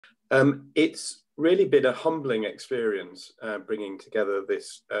It's really been a humbling experience bringing together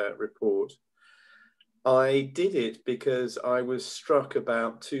this report. I did it because I was struck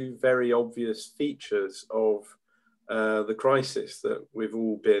about two very obvious features of the crisis that we've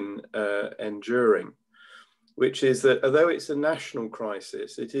all been enduring, which is that although it's a national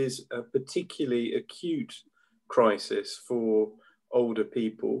crisis, it is a particularly acute crisis for older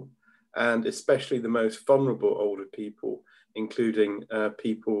people, and especially the most vulnerable older people, including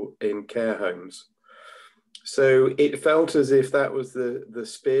people in care homes. So it felt as if that was the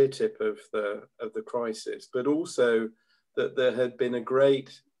spear tip of the crisis, but also that there had been a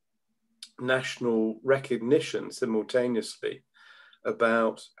great national recognition simultaneously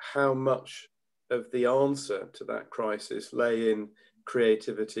about how much of the answer to that crisis lay in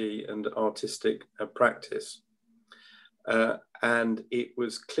creativity and artistic practice. And it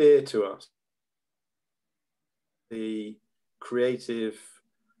was clear to us the creative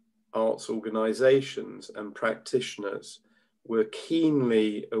arts organizations and practitioners were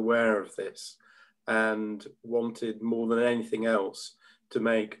keenly aware of this and wanted more than anything else to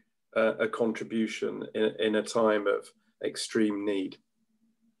make a contribution in a time of extreme need.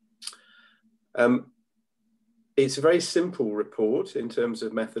 It's a very simple report in terms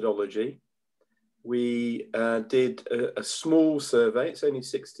of methodology. We did a small survey, it's only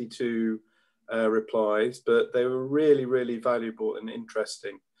 62 replies, but they were really, really valuable and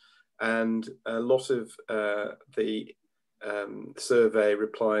interesting. And a lot of the survey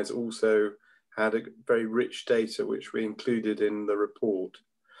replies also had a very rich data, which we included in the report.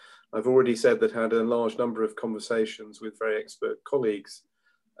 I've already said that I had a large number of conversations with very expert colleagues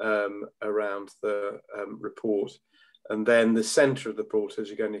around the report. And then the center of the report, as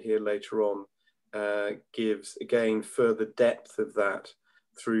you're going to hear later on, gives again further depth of that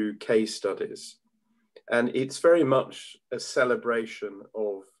through case studies. And it's very much a celebration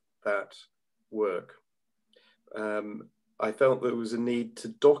of that work. I felt there was a need to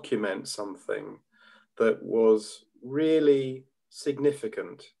document something that was really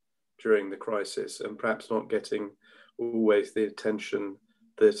significant during the crisis and perhaps not getting always the attention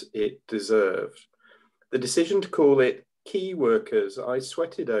that it deserved. The decision to call it key workers, I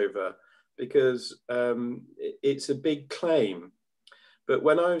sweated over because it's a big claim. But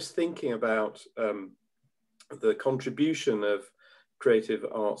when I was thinking about the contribution of creative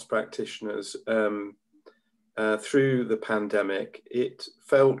arts practitioners through the pandemic, it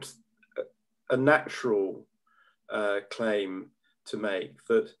felt a natural claim to make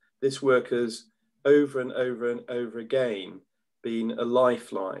that this work has over and over and over again been a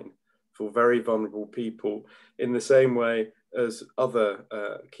lifeline for very vulnerable people in the same way as other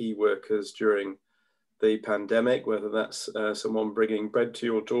key workers during the pandemic, whether that's someone bringing bread to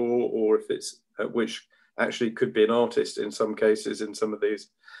your door or if it's, which actually could be an artist in some cases, in some of these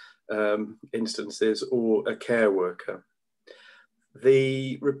instances, or a care worker.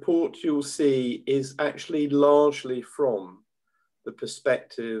 The report you'll see is actually largely from the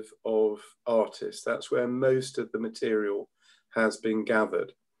perspective of artists. That's where most of the material has been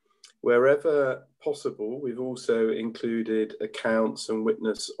gathered. Wherever possible, we've also included accounts and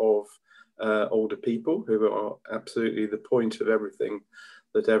witness of older people who are absolutely the point of everything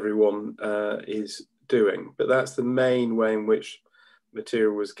that everyone is doing. But that's the main way in which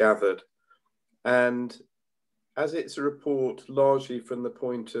material was gathered. And as it's a report largely from the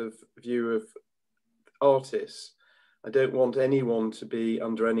point of view of artists, I don't want anyone to be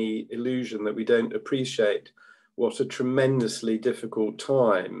under any illusion that we don't appreciate what a tremendously difficult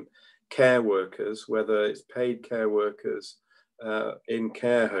time care workers, whether it's paid care workers in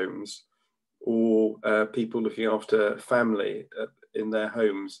care homes or people looking after family in their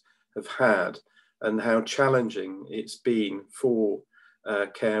homes, have had, and how challenging it's been for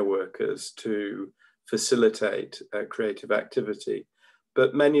care workers to facilitate creative activity.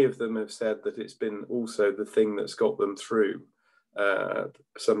 But many of them have said that it's been also the thing that's got them through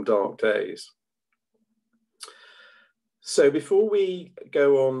some dark days. So before we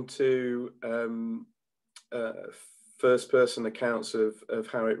go on to first-person accounts of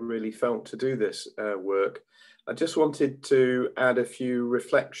how it really felt to do this work, I just wanted to add a few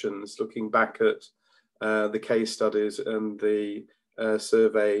reflections looking back at the case studies and the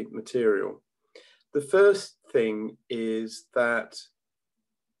survey material. The first thing is that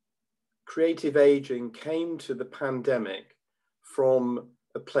creative aging came to the pandemic from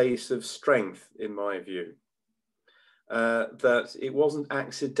a place of strength, in my view. That it wasn't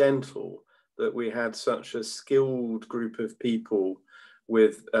accidental that we had such a skilled group of people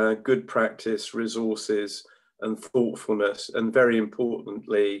with good practice, resources and thoughtfulness, and very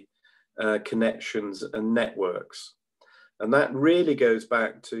importantly, connections and networks. And that really goes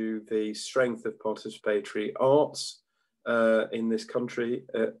back to the strength of participatory arts in this country,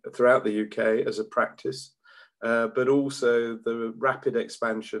 throughout the UK as a practice, but also the rapid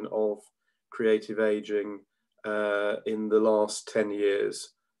expansion of creative aging in the last 10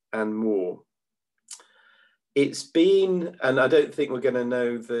 years and more. It's been, and I don't think we're going to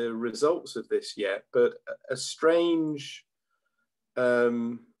know the results of this yet, but a strange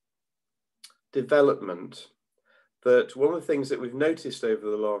development, that one of the things that we've noticed over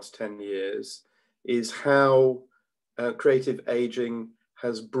the last 10 years is how creative aging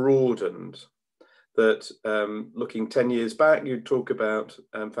has broadened. That looking 10 years back, you'd talk about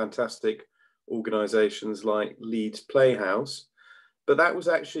fantastic organisations like Leeds Playhouse, but that was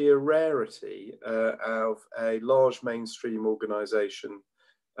actually a rarity of a large mainstream organisation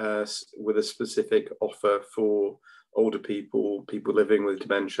with a specific offer for older people, people living with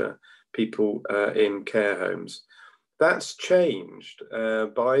dementia, people in care homes. That's changed.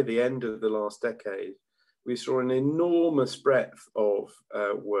 By the end of the last decade, we saw an enormous breadth of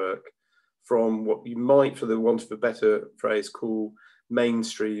work from what you might, for the want of a better phrase, call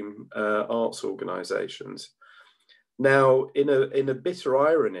mainstream arts organisations. Now, in a bitter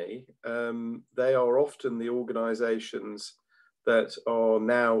irony, they are often the organisations that are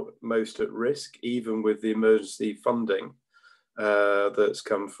now most at risk, even with the emergency funding that's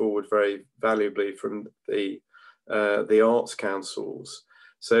come forward very valuably from the arts councils.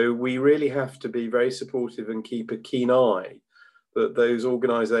 So we really have to be very supportive and keep a keen eye that those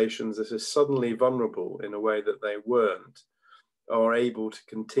organisations that are suddenly vulnerable in a way that they weren't are able to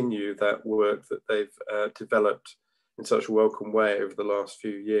continue that work that they've developed in such a welcome way over the last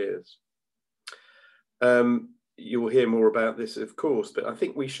few years. You'll hear more about this, of course, but I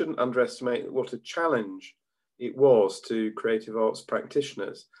think we shouldn't underestimate what a challenge it was to creative arts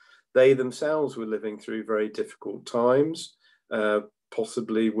practitioners. They themselves were living through very difficult times,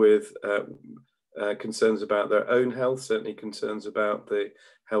 possibly with concerns about their own health, certainly concerns about the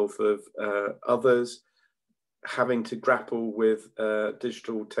health of others, having to grapple with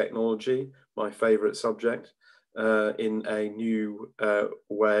digital technology, my favourite subject, in a new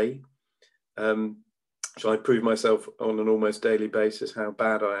way. So I prove myself on an almost daily basis how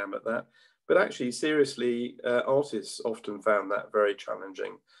bad I am at that. But actually, seriously, artists often found that very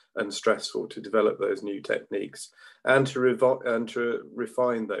challenging and stressful to develop those new techniques and to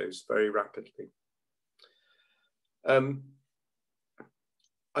refine those very rapidly.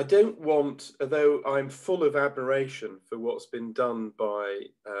 I don't want, although I'm full of admiration for what's been done by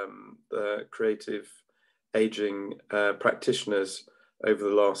the creative aging practitioners over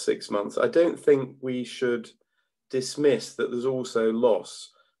the last 6 months, I don't think we should dismiss that there's also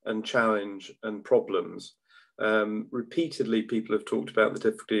loss and challenge and problems. Repeatedly, people have talked about the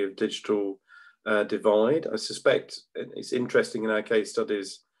difficulty of digital divide. I suspect it's interesting in our case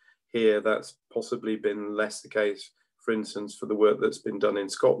studies here, that's possibly been less the case, for instance, for the work that's been done in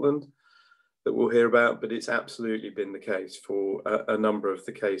Scotland that we'll hear about, but it's absolutely been the case for a number of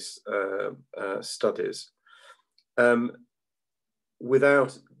the case studies.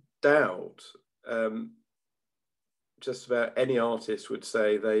 Without doubt, just about any artist would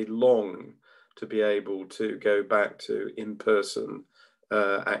say they long to be able to go back to in-person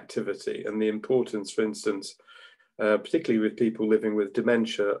activity, and the importance, for instance, particularly with people living with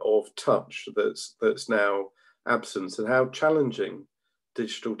dementia, of touch that's now absent, and how challenging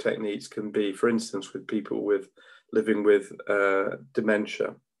digital techniques can be, for instance, with people living with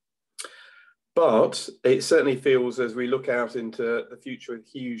dementia. But it certainly feels, as we look out into the future with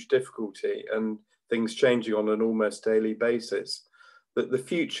huge difficulty and things changing on an almost daily basis, that the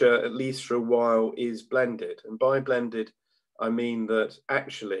future, at least for a while, is blended. And by blended, I mean that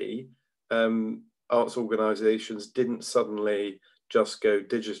actually arts organisations didn't suddenly just go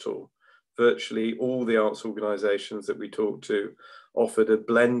digital. Virtually all the arts organisations that we talked to offered a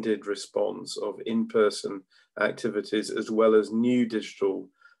blended response of in-person activities as well as new digital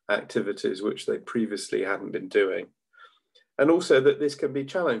activities which they previously hadn't been doing. And also that this can be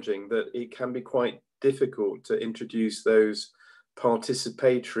challenging, that it can be quite difficult to introduce those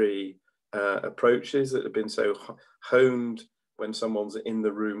participatory approaches that have been so honed when someone's in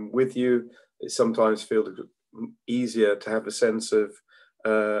the room with you. It sometimes feels easier to have a sense of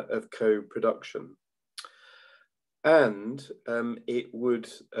co-production. And it would,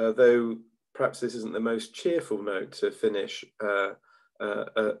 though perhaps this isn't the most cheerful note to finish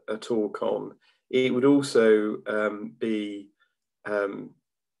a talk on, it would also be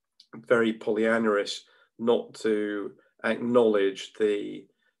very Pollyannaish not to acknowledge the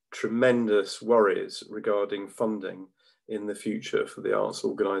tremendous worries regarding funding in the future for the arts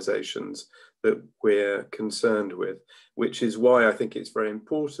organisations that we're concerned with, which is why I think it's very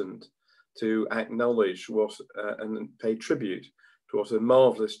important to acknowledge what and pay tribute to what a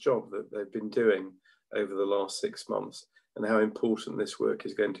marvellous job that they've been doing over the last 6 months, and how important this work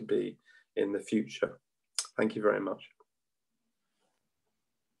is going to be in the future. Thank you very much.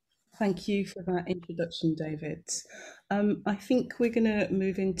 Thank you for that introduction, David. I think we're going to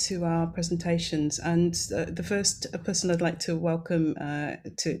move into our presentations, and the first person I'd like to welcome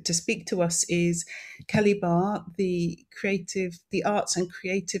to speak to us is Kelly Barr, the Arts and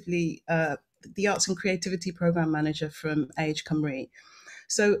Creativity Programme Manager from Age Cymru.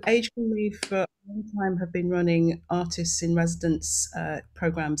 So Age Cymru for a long time have been running artists in residence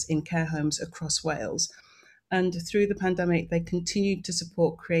programmes in care homes across Wales. And through the pandemic, they continued to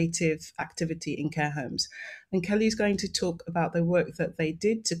support creative activity in care homes. And Kelly's going to talk about the work that they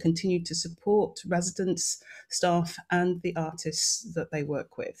did to continue to support residents, staff, and the artists that they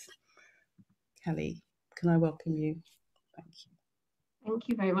work with. Kelly, can I welcome you? Thank you. Thank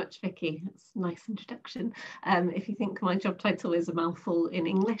you very much, Vicky. That's a nice introduction. If you think my job title is a mouthful in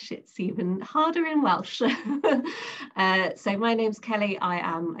English, it's even harder in Welsh. So my name's Kelly. I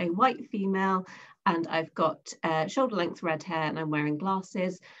am a white female, and I've got shoulder-length red hair, and I'm wearing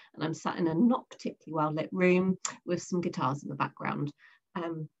glasses, and I'm sat in a not particularly well-lit room with some guitars in the background.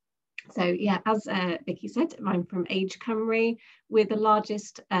 So yeah, as Vicky said, I'm from Age Cymru. We're the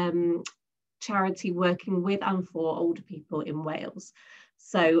largest charity working with and for older people in Wales.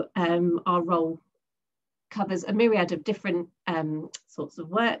 So our role covers a myriad of different sorts of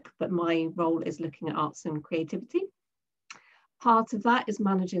work, but my role is looking at arts and creativity. Part of that is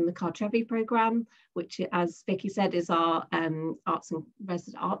managing the Cartrefi programme, which, as Vicky said, is our arts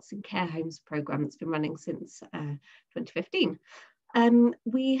and care homes programme that's been running since 2015.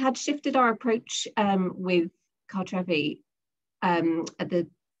 We had shifted our approach with Cartrefi at the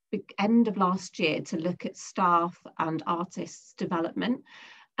end of last year to look at staff and artists development,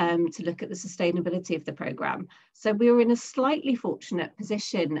 to look at the sustainability of the programme. So we were in a slightly fortunate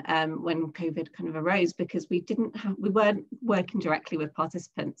position when COVID kind of arose, because we weren't working directly with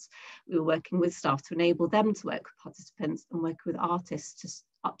participants. We were working with staff to enable them to work with participants, and work with artists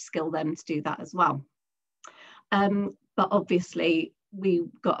to upskill them to do that as well. But obviously we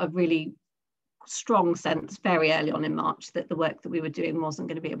got a really strong sense very early on in March that the work that we were doing wasn't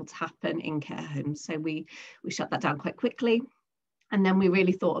going to be able to happen in care homes. So we shut that down quite quickly. And then we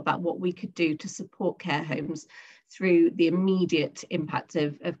really thought about what we could do to support care homes through the immediate impact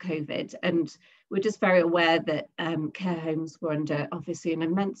of COVID. And we're just very aware that care homes were under obviously an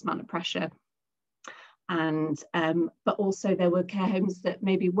immense amount of pressure. And but also there were care homes that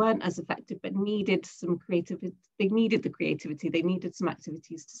maybe weren't as effective, but needed some creativity. They needed the creativity. They needed some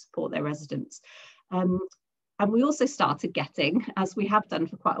activities to support their residents. And we also started getting, as we have done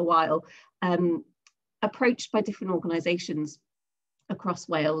for quite a while, approached by different organisations across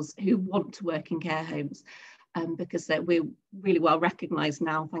Wales who want to work in care homes, because we're really well recognised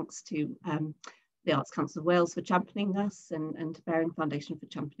now, thanks to the Arts Council of Wales for championing us, and Bearing Foundation for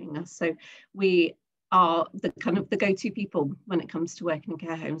championing us. So we are the kind of the go-to people when it comes to working in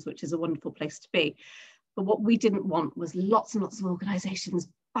care homes, which is a wonderful place to be. But what we didn't want was lots and lots of organisations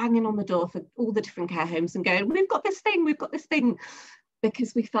banging on the door for all the different care homes and going, we've got this thing,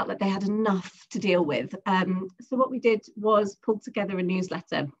 because we felt like they had enough to deal with. So what we did was pull together a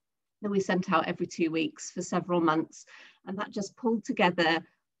newsletter that we sent out every 2 weeks for several months, and that just pulled together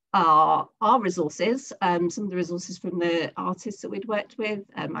our resources, some of the resources from the artists that we'd worked with,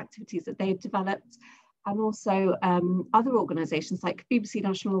 activities that they'd developed, and also other organisations like BBC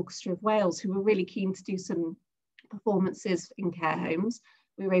National Orchestra of Wales, who were really keen to do some performances in care homes.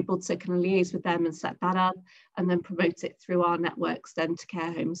 We were able to kind of liaise with them and set that up, and then promote it through our networks then to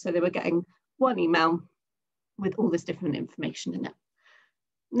care homes. So they were getting one email with all this different information in it.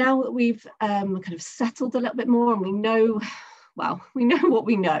 Now that we've kind of settled a little bit more, and we know what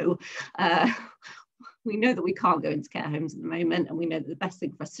we know. We know that we can't go into care homes at the moment, and we know that the best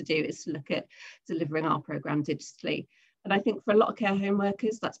thing for us to do is to look at delivering our programme digitally. And I think for a lot of care home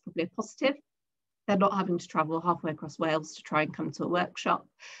workers, that's probably a positive. They're not having to travel halfway across Wales to try and come to a workshop.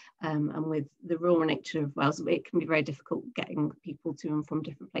 And with the rural nature of Wales, it can be very difficult getting people to and from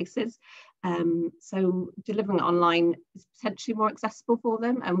different places. So delivering it online is potentially more accessible for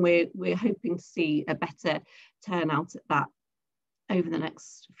them, and we're hoping to see a better turnout at that over the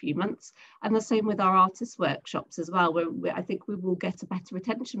next few months. And the same with our artists workshops as well, where I think we will get a better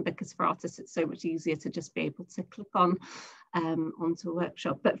retention, because for artists it's so much easier to just be able to click on onto a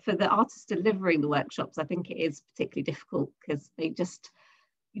workshop. But for the artists delivering the workshops, I think it is particularly difficult, because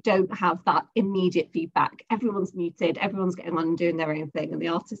you don't have that immediate feedback. Everyone's muted, everyone's getting on and doing their own thing, and the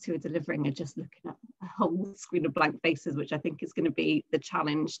artists who are delivering are just looking at a whole screen of blank faces, which I think is going to be the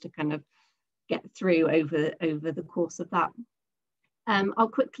challenge to kind of get through over the course of that. I'll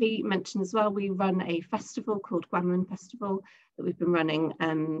quickly mention as well, we run a festival called Gwanwyn Festival that we've been running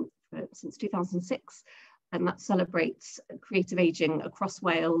since 2006, and that celebrates creative ageing across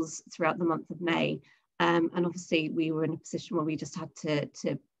Wales throughout the month of May. And obviously we were in a position where we just had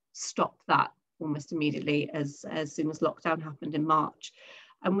to stop that almost immediately as soon as lockdown happened in March.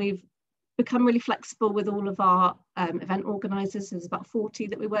 And we've become really flexible with all of our event organisers. There's about 40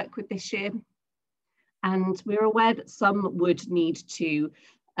 that we work with this year. And we're aware that some would need to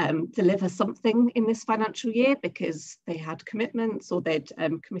deliver something in this financial year because they had commitments or they'd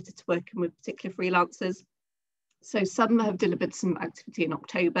committed to working with particular freelancers. So some have delivered some activity in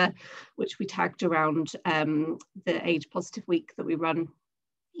October, which we tagged around the Age Positive Week that we run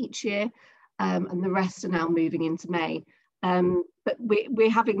each year, and the rest are now moving into May. But we're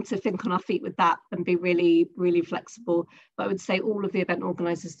having to think on our feet with that and be really, really flexible. But I would say all of the event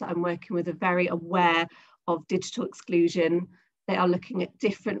organisers that I'm working with are very aware of digital exclusion. They are looking at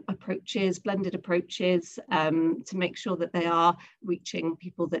different approaches, blended approaches, to make sure that they are reaching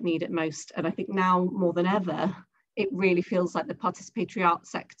people that need it most. And I think now more than ever, it really feels like the participatory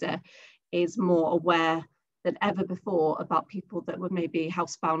arts sector is more aware than ever before about people that were maybe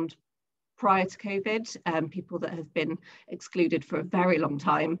housebound prior to COVID, people that have been excluded for a very long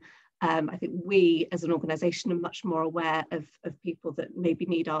time. I think we as an organisation are much more aware of people that maybe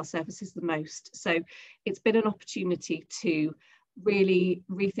need our services the most. So it's been an opportunity to really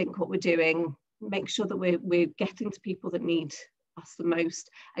rethink what we're doing, make sure that we're getting to people that need us the most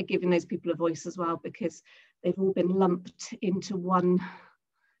and giving those people a voice as well, because they've all been lumped into one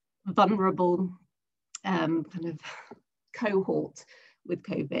vulnerable kind of cohort with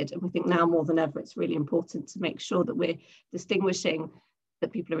COVID. And we think now more than ever, it's really important to make sure that we're distinguishing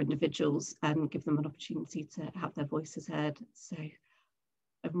that people are individuals and give them an opportunity to have their voices heard. So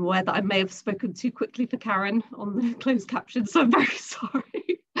I'm aware that I may have spoken too quickly for Karen on the closed caption, so I'm very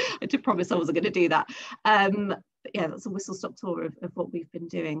sorry. I did promise I wasn't going to do that. But yeah, that's a whistle-stop tour of what we've been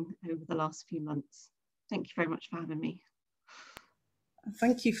doing over the last few months. Thank you very much for having me.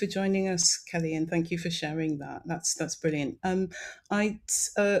 Thank you for joining us, Kelly, and thank you for sharing that. That's brilliant. I'd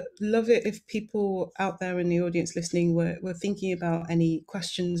love it if people out there in the audience listening were thinking about any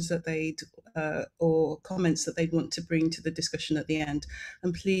questions that they'd or comments that they'd want to bring to the discussion at the end.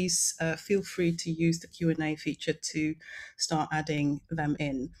 And please feel free to use the Q&A feature to start adding them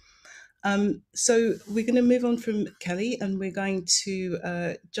in. So we're going to move on from Kelly and we're going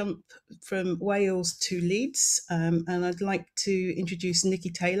to jump from Wales to Leeds, and I'd like to introduce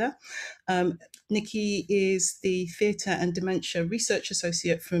Nicky Taylor. Nicky is the Theatre and Dementia Research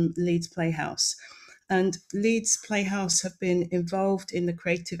Associate from Leeds Playhouse. And Leeds Playhouse have been involved in the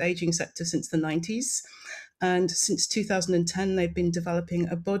creative ageing sector since the 90s. And since 2010, they've been developing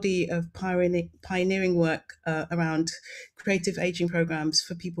a body of pioneering work around creative ageing programs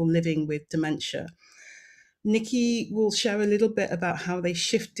for people living with dementia. Nicky will share a little bit about how they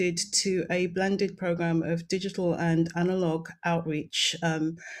shifted to a blended program of digital and analog outreach.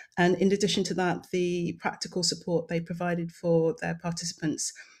 And in addition to that, the practical support they provided for their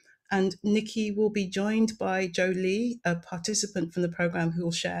participants. And Nicky will be joined by Jo Lee, a participant from the program, who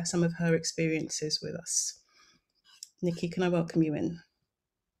will share some of her experiences with us. Nicky, can I welcome you in?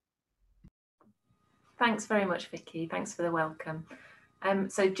 Thanks very much, Vicky. Thanks for the welcome.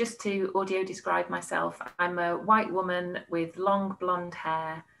 So just to audio describe myself, I'm a white woman with long blonde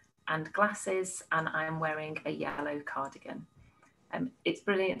hair and glasses, and I'm wearing a yellow cardigan. It's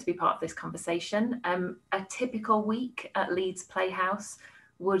brilliant to be part of this conversation. A typical week at Leeds Playhouse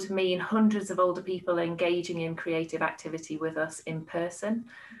would mean hundreds of older people engaging in creative activity with us in person.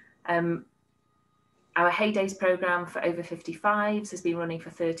 Our Heydays programme for over 55s has been running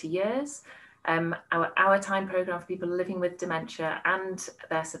for 30 years. Our Time programme for people living with dementia and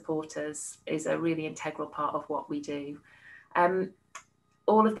their supporters is a really integral part of what we do.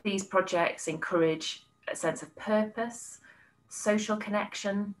 All of these projects encourage a sense of purpose, social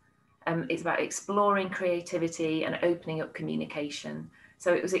connection. It's about exploring creativity and opening up communication.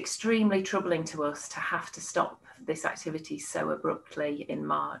 So it was extremely troubling to us to have to stop this activity so abruptly in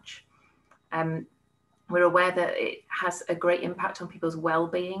March. We're aware that it has a great impact on people's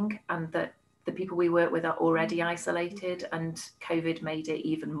well-being and that the people we work with are already isolated, and COVID made it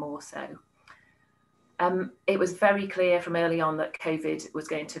even more so. It was very clear from early on that COVID was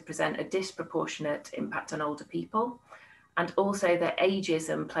going to present a disproportionate impact on older people, and also that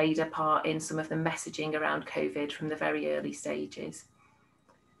ageism played a part in some of the messaging around COVID from the very early stages.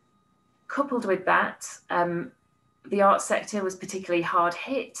 Coupled with that, the arts sector was particularly hard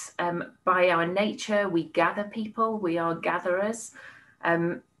hit. By our nature, we gather people, we are gatherers,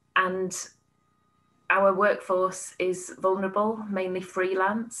 and our workforce is vulnerable, mainly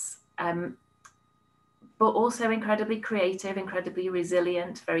freelance, but also incredibly creative, incredibly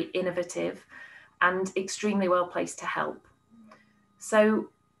resilient, very innovative, and extremely well placed to help. So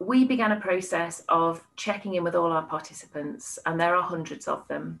we began a process of checking in with all our participants, and there are hundreds of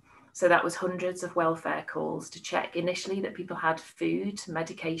them. So that was hundreds of welfare calls to check initially that people had food,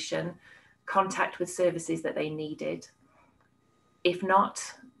 medication, contact with services that they needed. If not,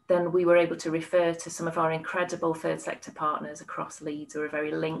 then we were able to refer to some of our incredible third sector partners across Leeds, who are a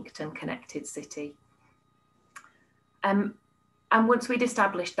very linked and connected city. And once we'd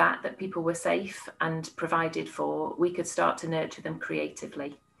established that people were safe and provided for, we could start to nurture them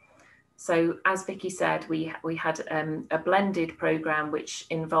creatively. So as Vicki said, we had a blended programme which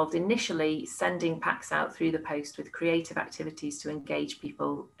involved initially sending packs out through the post with creative activities to engage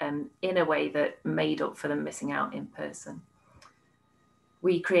people in a way that made up for them missing out in person.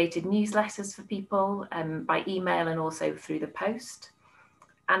 We created newsletters for people by email and also through the post.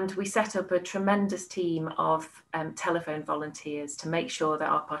 And we set up a tremendous team of telephone volunteers to make sure that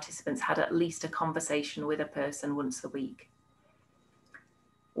our participants had at least a conversation with a person once a week.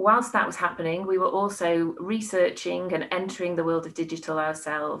 Whilst that was happening, we were also researching and entering the world of digital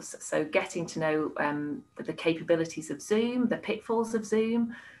ourselves. So getting to know the capabilities of Zoom, the pitfalls of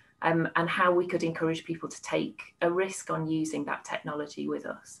Zoom, and how we could encourage people to take a risk on using that technology with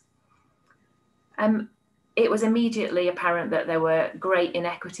us. It was immediately apparent that there were great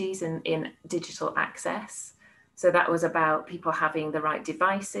inequities in digital access. So that was about people having the right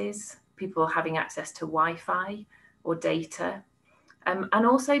devices, people having access to Wi-Fi or data, and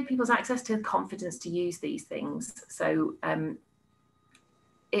also people's access to confidence to use these things. So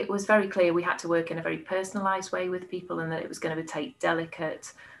it was very clear we had to work in a very personalised way with people, and that it was going to take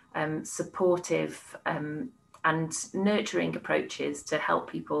delicate, supportive and nurturing approaches to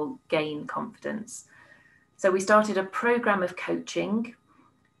help people gain confidence. So we started a programme of coaching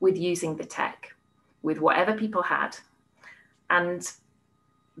with using the tech, with whatever people had. And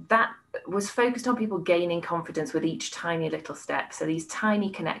that was focused on people gaining confidence with each tiny little step. So these tiny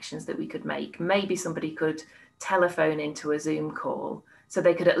connections that we could make. Maybe somebody could telephone into a Zoom call so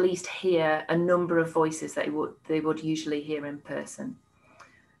they could at least hear a number of voices that they would usually hear in person.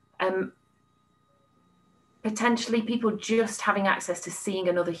 Potentially people just having access to seeing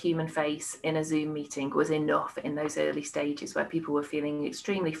another human face in a Zoom meeting was enough in those early stages where people were feeling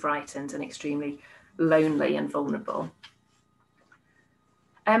extremely frightened and extremely lonely and vulnerable.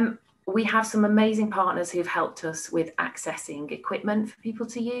 We have some amazing partners who've helped us with accessing equipment for people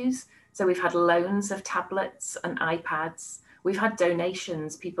to use. So we've had loans of tablets and iPads. We've had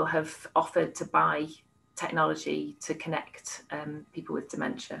donations. People have offered to buy technology to connect people with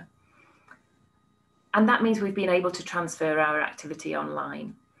dementia. And that means we've been able to transfer our activity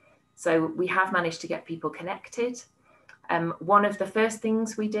online. So we have managed to get people connected. One of the first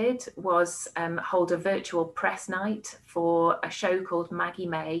things we did was hold a virtual press night for a show called Maggie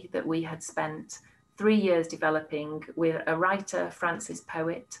May that we had spent 3 years developing with a writer, Frances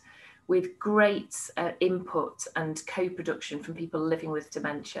Poet, with great input and co-production from people living with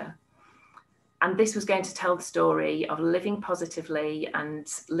dementia. And this was going to tell the story of living positively and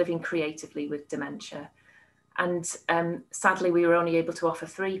living creatively with dementia. And sadly, we were only able to offer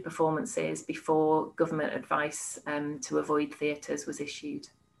 3 performances before government advice to avoid theatres was issued.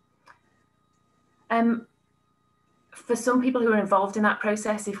 For some people who are involved in that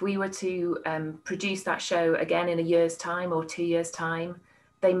process, if we were to produce that show again in a year's time or 2 years' time,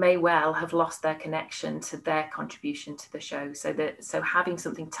 they may well have lost their connection to their contribution to the show. So having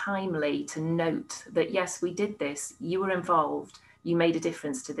something timely to note that, yes, we did this, you were involved, you made a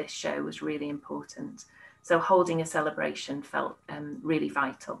difference to this show was really important. So holding a celebration felt really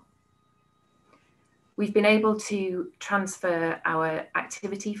vital. We've been able to transfer our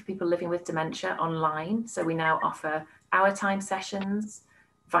activity for people living with dementia online. So we now offer hour time sessions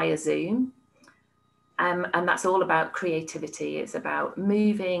via Zoom. And that's all about creativity. It's about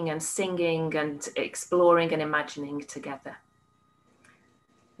moving and singing and exploring and imagining together.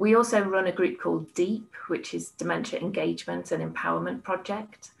 We also run a group called DEEP, which is Dementia Engagement and Empowerment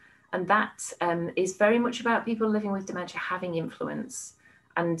Project. And that is very much about people living with dementia having influence,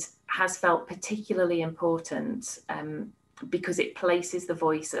 and has felt particularly important because it places the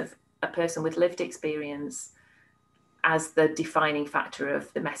voice of a person with lived experience as the defining factor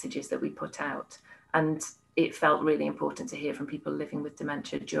of the messages that we put out. And it felt really important to hear from people living with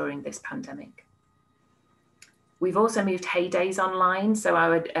dementia during this pandemic. We've also moved Heydays online. So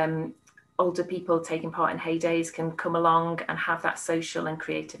our older people taking part in heydays can come along and have that social and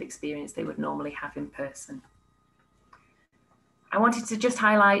creative experience they would normally have in person. I wanted to just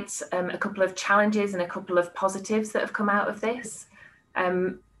highlight a couple of challenges and a couple of positives that have come out of this.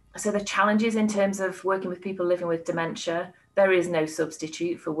 So the challenges in terms of working with people living with dementia, there is no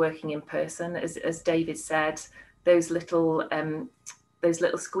substitute for working in person. As David said, those little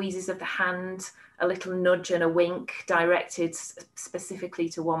squeezes of the hand, a little nudge and a wink directed specifically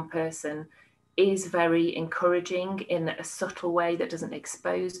to one person is very encouraging in a subtle way that doesn't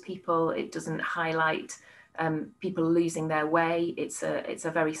expose people. It doesn't highlight people losing their way. It's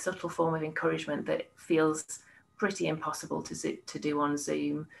a very subtle form of encouragement that feels pretty impossible to do on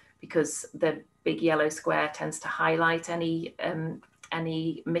Zoom, because the big yellow square tends to highlight any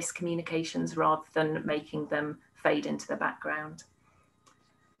miscommunications rather than making them fade into the background.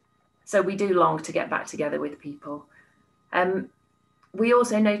 So we do long to get back together with people. We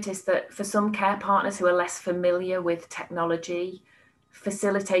also noticed that for some care partners who are less familiar with technology,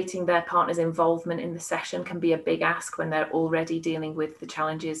 facilitating their partner's involvement in the session can be a big ask when they're already dealing with the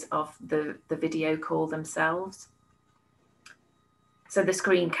challenges of the video call themselves. So the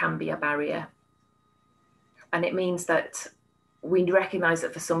screen can be a barrier. And it means that we recognise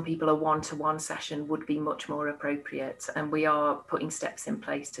that for some people a one-to-one session would be much more appropriate, and we are putting steps in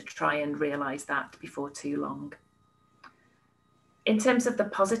place to try and realise that before too long. In terms of the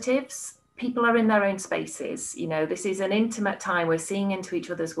positives, people are in their own spaces. You know, this is an intimate time. We're seeing into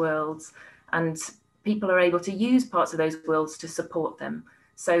each other's worlds, and people are able to use parts of those worlds to support them.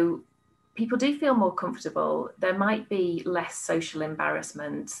 So people do feel more comfortable. There might be less social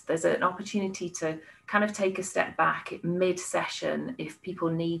embarrassment. There's an opportunity to kind of take a step back mid-session if people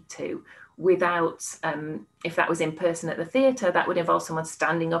need to, without, if that was in person at the theatre, that would involve someone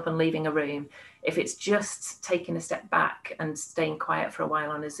standing up and leaving a room. If it's just taking a step back and staying quiet for a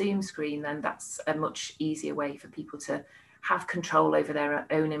while on a Zoom screen, then that's a much easier way for people to have control over their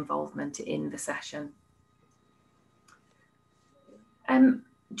own involvement in the session.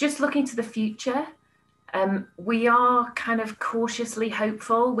 Just looking to the future, we are kind of cautiously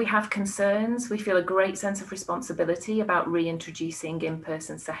hopeful. We have concerns. We feel a great sense of responsibility about reintroducing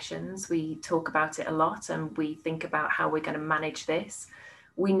in-person sessions. We talk about it a lot, and we think about how we're going to manage this.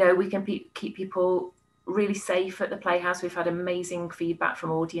 We know we can keep people really safe at the Playhouse. We've had amazing feedback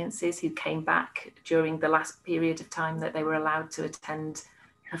from audiences who came back during the last period of time that they were allowed to attend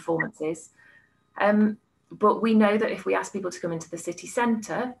performances. But we know that if we ask people to come into the city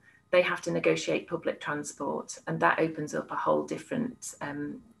centre, they have to negotiate public transport, and that opens up a whole different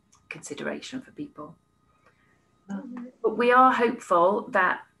consideration for people. But we are hopeful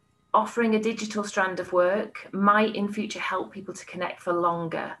that offering a digital strand of work might in future help people to connect for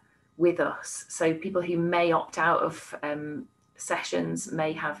longer with us. So people who may opt out of sessions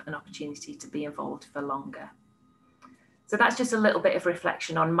may have an opportunity to be involved for longer. So that's just a little bit of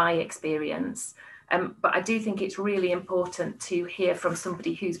reflection on my experience. But I do think it's really important to hear from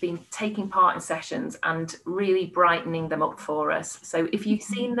somebody who's been taking part in sessions and really brightening them up for us. So if you've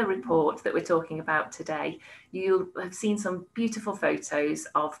seen the report that we're talking about today, you'll have seen some beautiful photos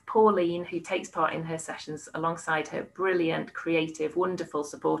of Pauline, who takes part in her sessions alongside her brilliant, creative, wonderful,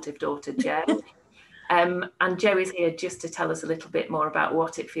 supportive daughter, Jo. And Jo is here just to tell us a little bit more about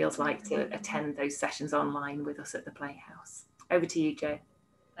what it feels like to attend those sessions online with us at the Playhouse. Over to you, Jo.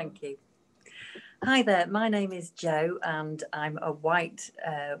 Thank you. Hi there, my name is Jo, and I'm a white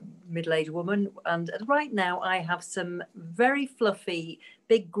middle-aged woman, and right now I have some very fluffy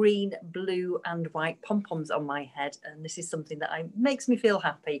big green, blue and white pom-poms on my head, and this is something that makes me feel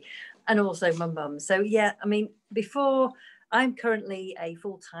happy, and also my mum. So yeah, I mean, I'm currently a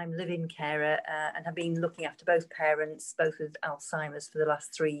full-time live-in carer and have been looking after both parents, both with Alzheimer's, for the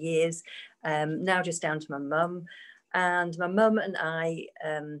last 3 years, now just down to my mum. And my mum and I,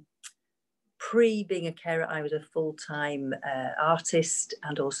 pre-being a carer, I was a full-time artist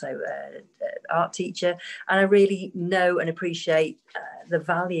and also art teacher, and I really know and appreciate the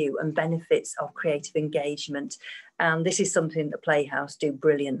value and benefits of creative engagement, and this is something the Playhouse do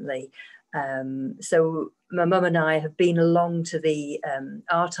brilliantly. So my mum and I have been along to the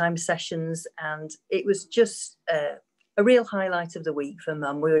Art Time sessions, and it was just a real highlight of the week for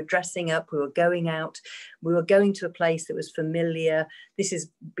mum. We were dressing up, we were going out, we were going to a place that was familiar. This is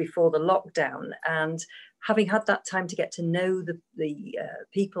before the lockdown, and having had that time to get to know the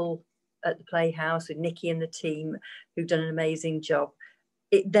people at the Playhouse with Nicky and the team, who've done an amazing job,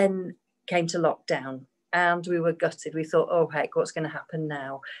 it then came to lockdown and we were gutted. We thought, oh heck, what's going to happen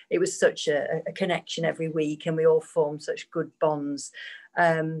now? It was such a connection every week, and we all formed such good bonds.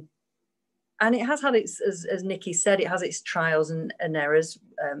 And it has had its, as Nicky said, it has its trials and errors,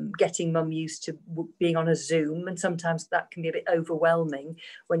 getting mum used to being on a Zoom, and sometimes that can be a bit overwhelming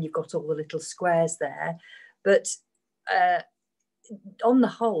when you've got all the little squares there. But on the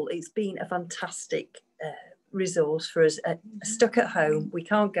whole, it's been a fantastic resource for us. Stuck at home, we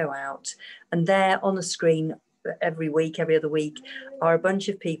can't go out, and there on the screen every week, every other week, are a bunch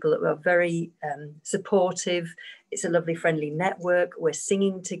of people that are very supportive. It's a lovely, friendly network. We're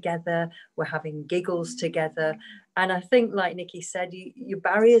singing together, we're having giggles together. And I think, like Nicky said, your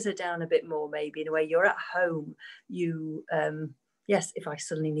barriers are down a bit more, maybe, in a way. You're at home. You, yes, if I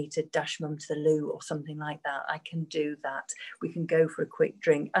suddenly need to dash mum to the loo or something like that, I can do that. We can go for a quick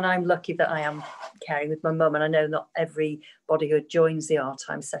drink. And I'm lucky that I am caring with my mum. And I know not everybody who joins the Our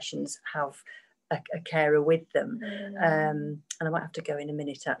Time sessions have a carer with them, and I might have to go in a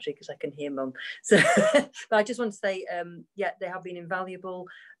minute actually because I can hear mum. So but I just want to say yeah, they have been invaluable.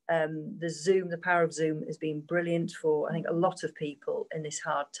 The power of Zoom has been brilliant for, I think, a lot of people in this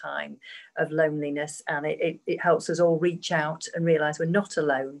hard time of loneliness, and it helps us all reach out and realise we're not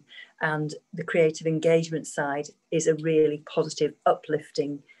alone, and the creative engagement side is a really positive,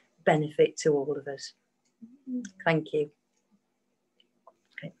 uplifting benefit to all of us. Thank you.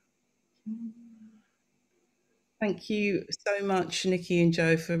 Okay. Thank you so much, Nicky and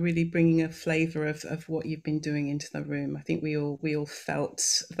Joe, for really bringing a flavour of what you've been doing into the room. I think we all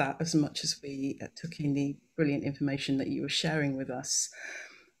felt that as much as we took in the brilliant information that you were sharing with us.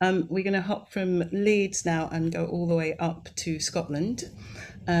 We're going to hop from Leeds now and go all the way up to Scotland.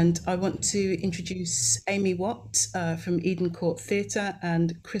 And I want to introduce Amy Watt from Eden Court Theatre,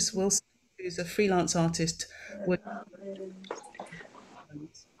 and Chris Wilson, who's a freelance artist.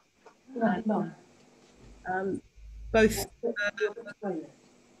 Both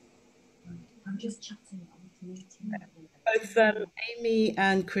I'm just chatting. Both Amy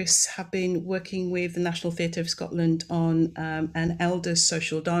and Chris have been working with the National Theatre of Scotland on an Elders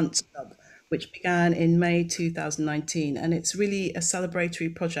Social Dance Club, which began in May 2019. And it's really a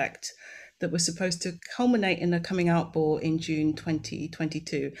celebratory project that was supposed to culminate in a coming out ball in June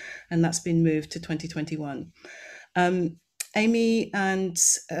 2022. And that's been moved to 2021. Amy and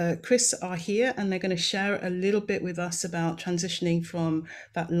Chris are here, and they're going to share a little bit with us about transitioning from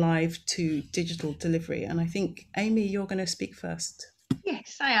that live to digital delivery. And I think, Amy, you're going to speak first.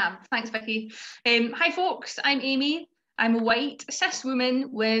 Yes, I am. Thanks, Vicky. Hi, folks. I'm Amy. I'm a white cis woman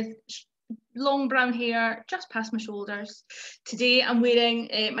with long brown hair just past my shoulders. Today, I'm wearing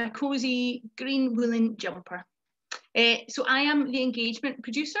my cosy green woolen jumper. So I am the engagement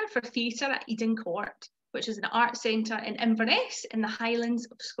producer for theatre at Eden Court, which is an art centre in Inverness in the Highlands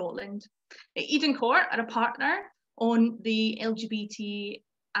of Scotland. Eden Court are a partner on the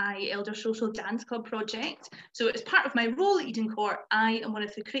LGBTI Elder Social Dance Club project. So as part of my role at Eden Court, I am one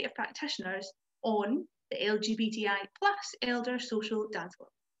of the creative practitioners on the LGBTI plus Elder Social Dance Club.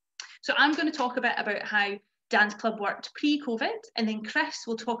 So I'm going to talk a bit about how Dance Club worked pre-COVID, and then Chris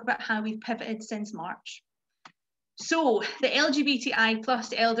will talk about how we've pivoted since March. So the LGBTI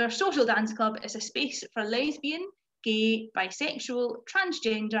plus Elder Social Dance Club is a space for lesbian, gay, bisexual,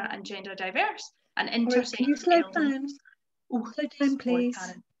 transgender and gender diverse and intersex Can you slow elders. down? Oh, slow down, please.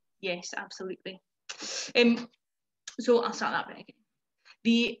 Yes, absolutely. So I'll start that bit again.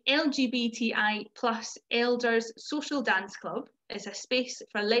 The LGBTI plus Elders Social Dance Club is a space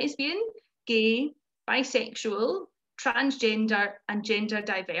for lesbian, gay, bisexual, transgender and gender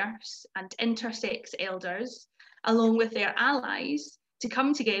diverse and intersex elders, along with their allies, to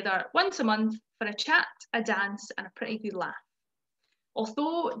come together once a month for a chat, a dance and a pretty good laugh.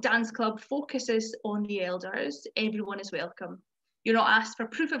 Although Dance Club focuses on the elders, everyone is welcome. You're not asked for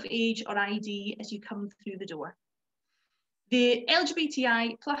proof of age or ID as you come through the door. The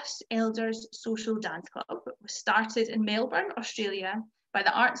LGBTI plus Elders Social Dance Club was started in Melbourne, Australia by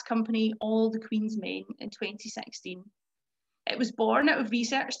the arts company All the Queen's Men in 2016. It was born out of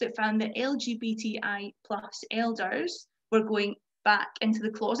research that found that LGBTI plus elders were going back into the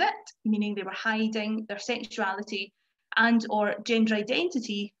closet, meaning they were hiding their sexuality and or gender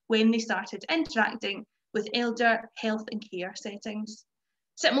identity when they started interacting with elder health and care settings.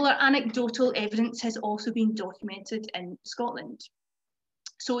 Similar anecdotal evidence has also been documented in Scotland.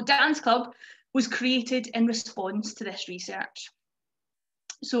 So Dance Club was created in response to this research.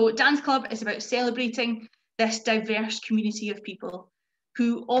 So Dance Club is about celebrating this diverse community of people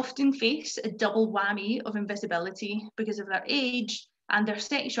who often face a double whammy of invisibility because of their age and their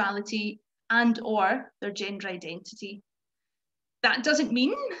sexuality and or their gender identity. That doesn't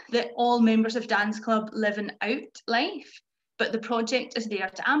mean that all members of Dance Club live an out life, but the project is there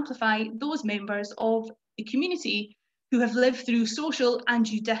to amplify those members of the community who have lived through social and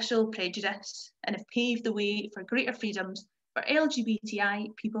judicial prejudice and have paved the way for greater freedoms for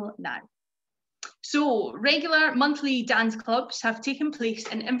LGBTI people now. So, regular monthly dance clubs have taken place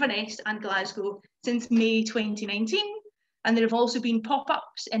in Inverness and Glasgow since May 2019, and there have also been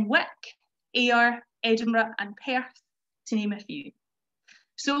pop-ups in Wick, Ayr, Edinburgh and Perth, to name a few.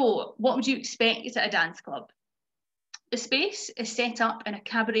 So, what would you expect at a dance club? The space is set up in a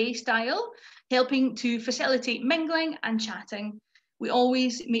cabaret style, helping to facilitate mingling and chatting. We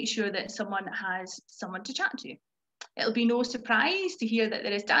always make sure that someone has someone to chat to. It'll be no surprise to hear that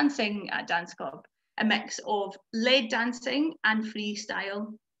there is dancing at Dance Club, a mix of lead dancing and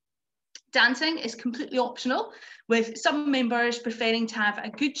freestyle. Dancing is completely optional, with some members preferring to have a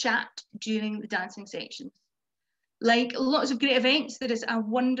good chat during the dancing sections. Like lots of great events, there is a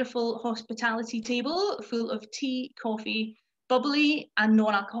wonderful hospitality table full of tea, coffee, bubbly and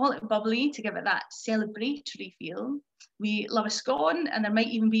non-alcoholic bubbly to give it that celebratory feel. We love a scone, and there might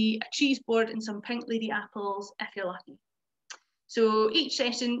even be a cheese board and some pink lady apples if you're lucky. So each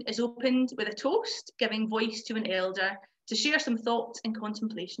session is opened with a toast, giving voice to an elder to share some thoughts and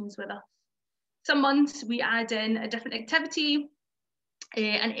contemplations with us. Some months we add in a different activity,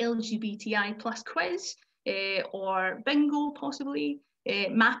 an LGBTI plus quiz, or bingo possibly,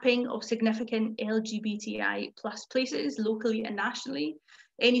 mapping of significant LGBTI plus places locally and nationally,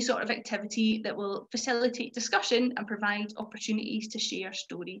 any sort of activity that will facilitate discussion and provide opportunities to share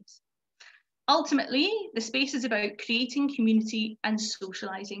stories. Ultimately, the space is about creating community and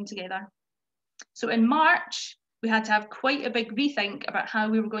socialising together. So in March, we had to have quite a big rethink about how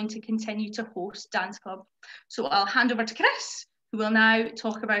we were going to continue to host Dance Club. So I'll hand over to Chris, who will now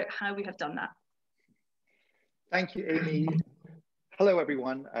talk about how we have done that. Thank you, Amy. Hello,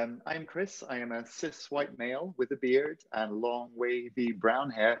 everyone. I'm Chris. I am a cis white male with a beard and long, wavy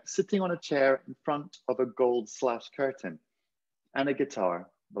brown hair, sitting on a chair in front of a gold slash curtain and a guitar,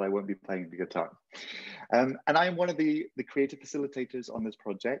 but I won't be playing the guitar. And I'm one of the creative facilitators on this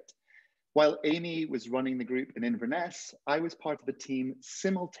project. While Amy was running the group in Inverness, I was part of a team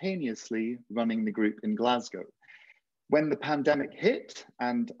simultaneously running the group in Glasgow. When the pandemic hit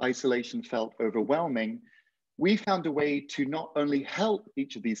and isolation felt overwhelming, we found a way to not only help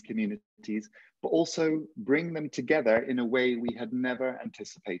each of these communities, but also bring them together in a way we had never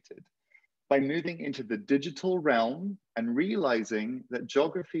anticipated. By moving into the digital realm and realizing that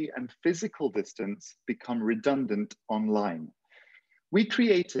geography and physical distance become redundant online. We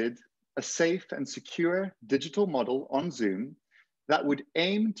created a safe and secure digital model on Zoom that would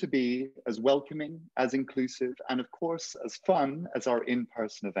aim to be as welcoming, as inclusive, and of course, as fun as our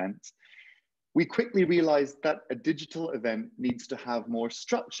in-person events. We quickly realized that a digital event needs to have more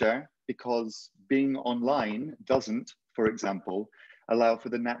structure because being online doesn't, for example, allow for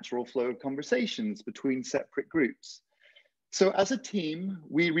the natural flow of conversations between separate groups. So as a team,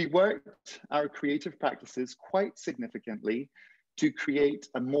 we reworked our creative practices quite significantly to create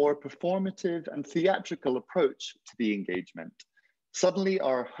a more performative and theatrical approach to the engagement. Suddenly,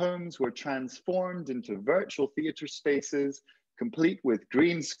 our homes were transformed into virtual theater spaces, complete with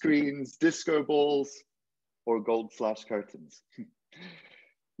green screens, disco balls, or gold slash curtains.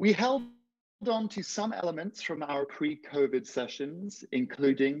 We held on to some elements from our pre-COVID sessions,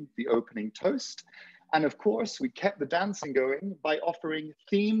 including the opening toast. And of course, we kept the dancing going by offering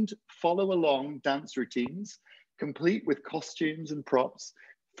themed follow-along dance routines, complete with costumes and props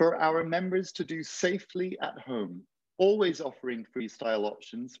for our members to do safely at home, always offering freestyle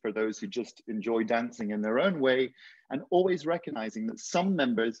options for those who just enjoy dancing in their own way, and always recognizing that some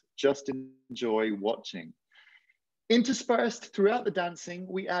members just enjoy watching. Interspersed throughout the dancing,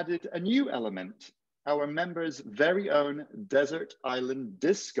 we added a new element, our members' very own desert island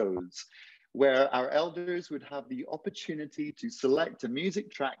discos, where our elders would have the opportunity to select a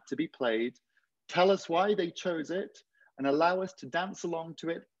music track to be played, tell us why they chose it, and allow us to dance along to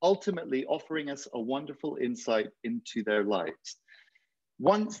it, ultimately offering us a wonderful insight into their lives.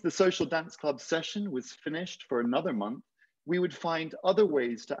 Once the social dance club session was finished for another month, we would find other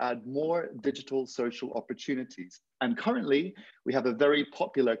ways to add more digital social opportunities. And currently, we have a very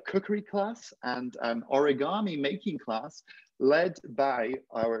popular cookery class and an origami making class led by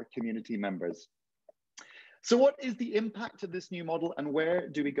our community members. So what is the impact of this new model and where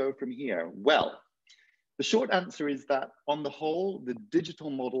do we go from here? Well, the short answer is that on the whole, the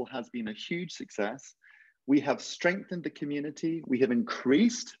digital model has been a huge success. We have strengthened the community. We have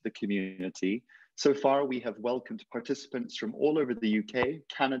increased the community. So far, we have welcomed participants from all over the UK,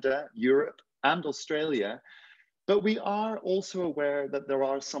 Canada, Europe, and Australia. But we are also aware that there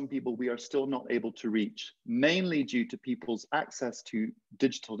are some people we are still not able to reach, mainly due to people's access to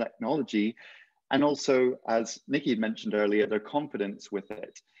digital technology and also, as Nicky had mentioned earlier, their confidence with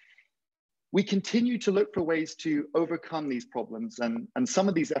it. We continue to look for ways to overcome these problems, and some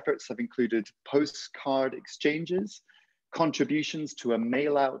of these efforts have included postcard exchanges, contributions to a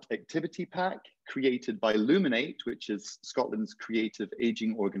mail-out activity pack created by Luminate, which is Scotland's creative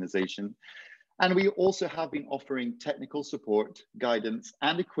aging organisation. And we also have been offering technical support, guidance,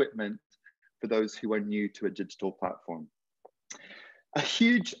 and equipment for those who are new to a digital platform. A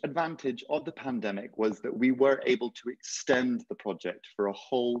huge advantage of the pandemic was that we were able to extend the project for a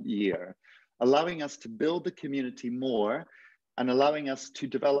whole year, allowing us to build the community more and allowing us to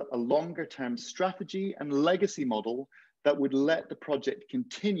develop a longer-term strategy and legacy model that would let the project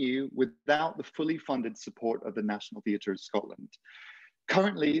continue without the fully funded support of the National Theatre of Scotland.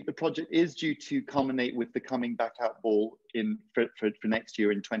 Currently, the project is due to culminate with the Coming Back Out Ball for next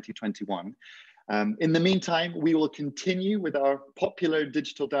year in 2021. In the meantime, we will continue with our popular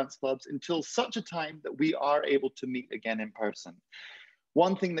digital dance clubs until such a time that we are able to meet again in person.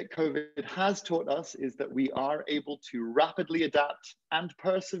 One thing that COVID has taught us is that we are able to rapidly adapt and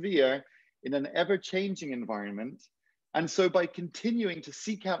persevere in an ever-changing environment. And so by continuing to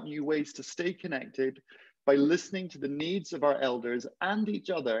seek out new ways to stay connected, by listening to the needs of our elders and each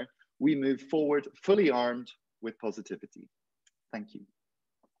other, we move forward fully armed with positivity. Thank you.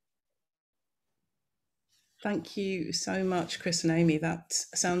 Thank you so much, Chris and Amy. That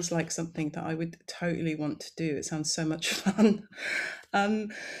sounds like something that I would totally want to do. It sounds so much fun.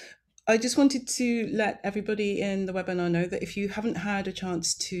 I just wanted to let everybody in the webinar know that if you haven't had a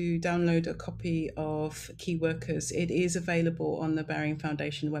chance to download a copy of Key Workers, it is available on the Bearing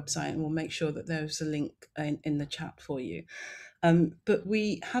Foundation website, and we'll make sure that there's a link in the chat for you. But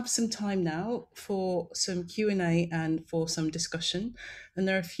we have some time now for some Q&A and for some discussion. And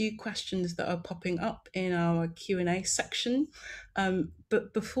there are a few questions that are popping up in our Q&A section.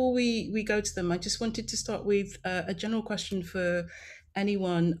 But before we go to them, I just wanted to start with a general question for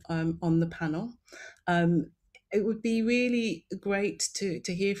anyone on the panel. It would be really great to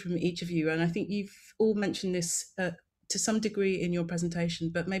hear from each of you. And I think you've all mentioned this to some degree in your presentation,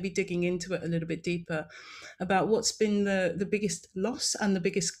 but maybe digging into it a little bit deeper about what's been the biggest loss and the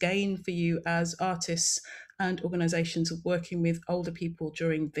biggest gain for you as artists and organisations working with older people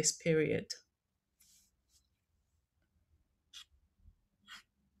during this period.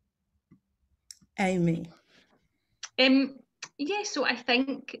 Amy. Yeah, so I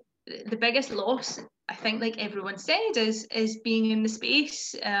think the biggest loss, I think, like everyone said, is being in the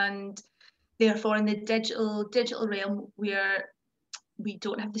space, and therefore in the digital realm where we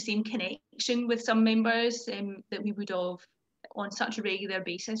don't have the same connection with some members that we would have on such a regular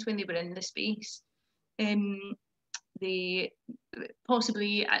basis when they were in the space. They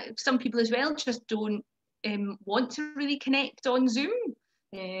possibly, some people as well, just don't want to really connect on Zoom.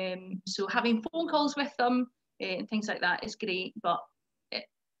 So having phone calls with them and things like that is great, but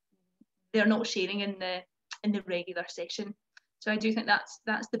they're not sharing in the regular session. So I do think that's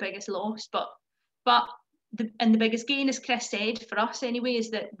the biggest loss. But the biggest gain, as Chris said, for us anyway,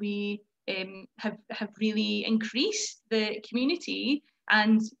 is that we have really increased the community,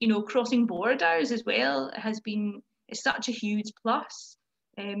 and crossing borders as well is such a huge plus.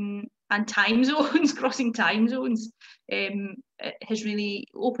 And time zones, crossing time zones, has really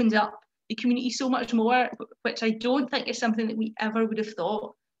opened up the community so much more, which I don't think is something that we ever would have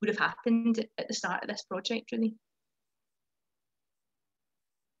thought would have happened at the start of this project, really.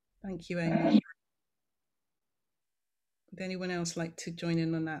 Thank you, Amy. Would anyone else like to join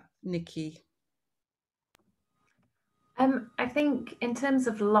in on that? Nicky? I think in terms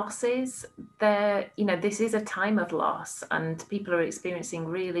of losses, this is a time of loss, and people are experiencing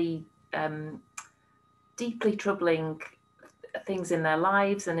really deeply troubling things in their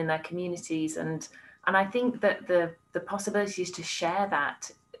lives and in their communities, and I think that the possibilities to share that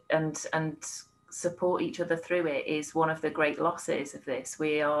and support each other through it is one of the great losses of this.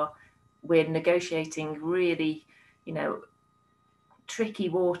 We're negotiating really, tricky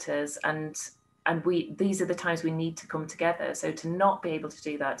waters, and these are the times we need to come together. So to not be able to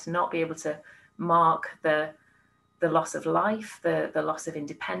do that, to not be able to mark the loss of life, the loss of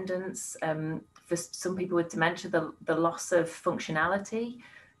independence, for some people with dementia, the loss of functionality,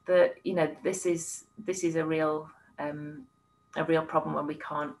 that this is a real problem when we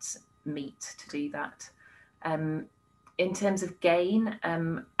can't meet to do that. In terms of gain,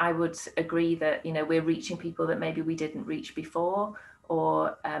 I would agree that we're reaching people that maybe we didn't reach before,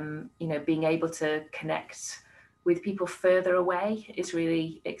 or being able to connect with people further away is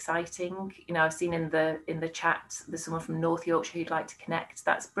really exciting. I've seen in the chat there's someone from North Yorkshire who'd like to connect.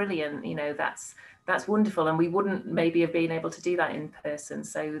 That's brilliant. that's wonderful, and we wouldn't maybe have been able to do that in person.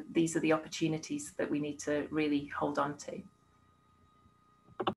 So these are the opportunities that we need to really hold on to.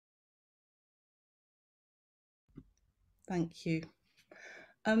 Thank you.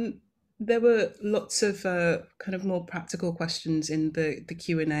 There were lots of kind of more practical questions in the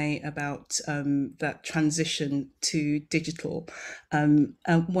Q&A about that transition to digital. And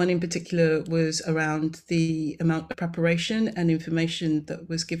one in particular was around the amount of preparation and information that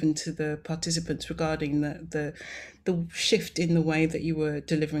was given to the participants regarding the shift in the way that you were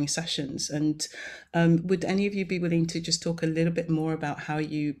delivering sessions. And would any of you be willing to just talk a little bit more about how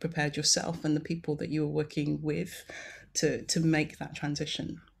you prepared yourself and the people that you were working with to make that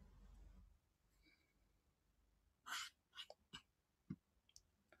transition?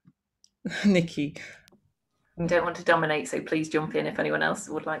 Nicky. I don't want to dominate, so please jump in if anyone else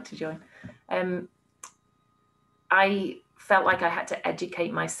would like to join. I felt like I had to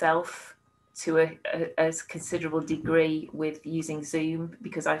educate myself to a considerable degree with using Zoom,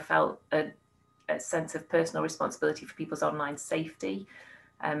 because I felt a sense of personal responsibility for people's online safety,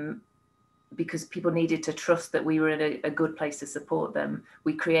 because people needed to trust that we were in a good place to support them.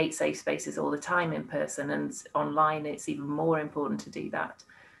 We create safe spaces all the time in person, and online it's even more important to do that.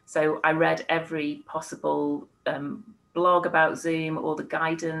 So I read every possible blog about Zoom, all the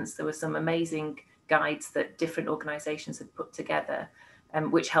guidance. There were some amazing guides that different organisations had put together,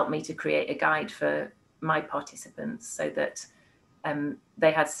 which helped me to create a guide for my participants, so that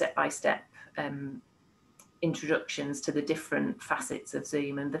they had step-by-step introductions to the different facets of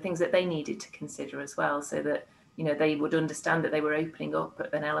Zoom and the things that they needed to consider as well, so that, you know, they would understand that they were opening up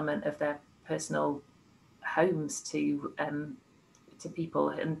an element of their personal homes to people,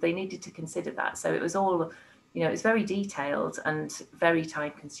 and they needed to consider that. So it was all, you know, it's very detailed and very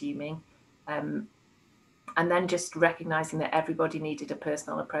time consuming. And then just recognizing that everybody needed a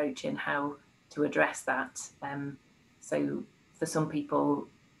personal approach in how to address that. So for some people,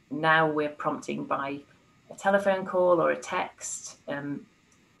 now we're prompting by a telephone call or a text.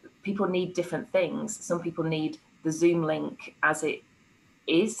 People need different things. Some people need the Zoom link as it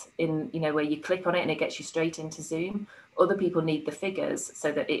is, in, you know, where you click on it and it gets you straight into Zoom. Other people need the figures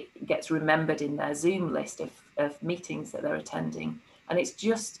so that it gets remembered in their Zoom list of meetings that they're attending. And it's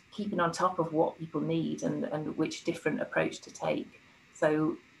just keeping on top of what people need and which different approach to take.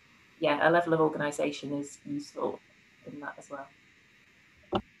 So yeah, a level of organisation is useful in that as well.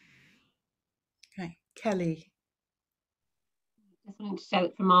 Okay, Kelly. Just wanted to share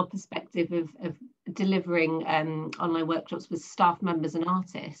that from our perspective of delivering online workshops with staff members and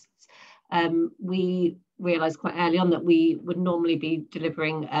artists. We realised quite early on that we would normally be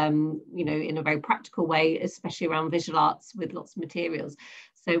delivering, you know, in a very practical way, especially around visual arts with lots of materials.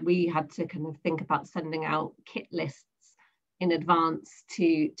 So we had to kind of think about sending out kit lists in advance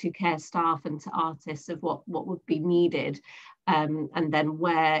to care staff and to artists of what would be needed. And then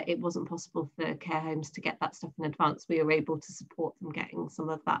where it wasn't possible for care homes to get that stuff in advance, we were able to support them getting some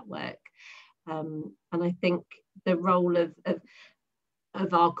of that work. And I think the role of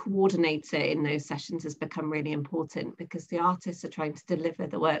our coordinator in those sessions has become really important, because the artists are trying to deliver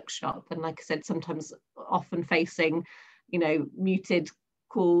the workshop, and like I said, sometimes often facing, you know, muted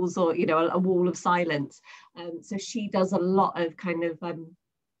calls or, you know, a wall of silence. So she does a lot of kind of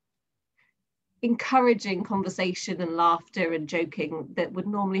encouraging conversation and laughter and joking that would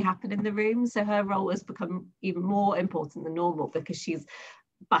normally happen in the room. So her role has become even more important than normal, because she's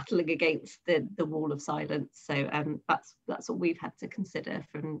battling against the wall of silence. So that's what we've had to consider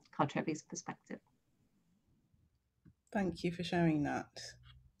from Cartrevi's perspective. Thank you for sharing that.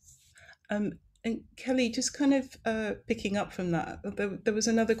 And Kelly, just kind of picking up from that, there was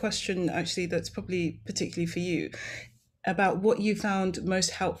another question actually that's probably particularly for you, about what you found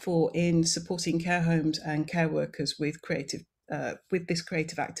most helpful in supporting care homes and care workers with this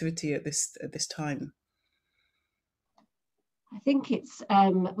creative activity at this time. I think it's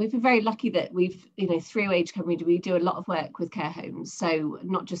we've been very lucky that we've, you know, through Age Cymru, we do a lot of work with care homes. So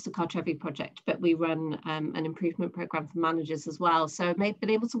not just the Cartrevi project, but we run an improvement programme for managers as well. So I've been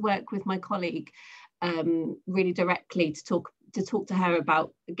able to work with my colleague really directly to talk to her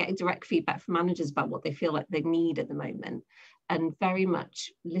about getting direct feedback from managers about what they feel like they need at the moment, and very much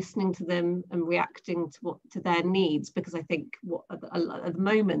listening to them and reacting to their needs, because I think at the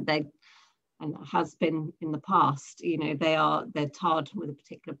moment they, and has been in the past, you know, they're tarred with a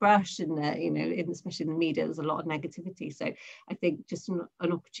particular brush, and you know, especially in the media, there's a lot of negativity. So I think just an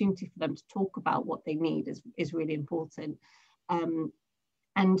opportunity for them to talk about what they need is really important. And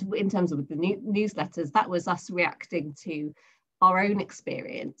in terms of the newsletters, that was us reacting to our own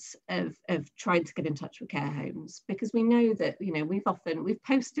experience of trying to get in touch with care homes, because we know that, you know, we've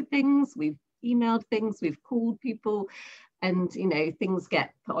posted things, we've emailed things, we've called people, and you know, things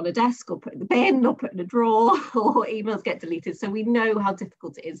get put on a desk or put in the bin or put in a drawer, or emails get deleted. So we know how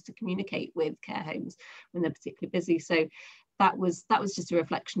difficult it is to communicate with care homes when they're particularly busy. So that was just a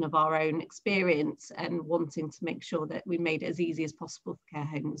reflection of our own experience and wanting to make sure that we made it as easy as possible for care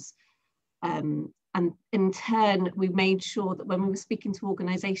homes. And in turn, we made sure that when we were speaking to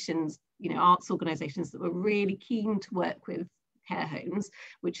organisations, you know, arts organisations that were really keen to work with care homes,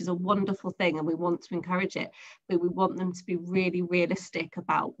 which is a wonderful thing, and we want to encourage it, but we want them to be really realistic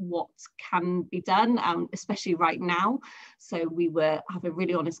about what can be done, especially right now. So we were having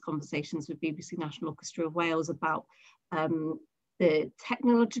really honest conversations with BBC National Orchestra of Wales about the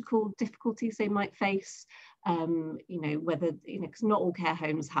technological difficulties they might face, you know, whether, you know, because not all care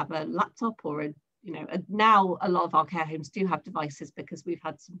homes have a laptop or a, you know, now a lot of our care homes do have devices because we've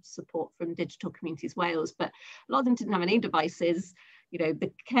had some support from Digital Communities Wales, but a lot of them didn't have any devices. You know,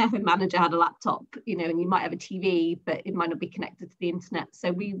 the care home manager had a laptop, you know, and you might have a TV, but it might not be connected to the internet.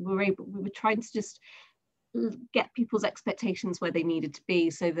 So we were trying to just get people's expectations where they needed to be,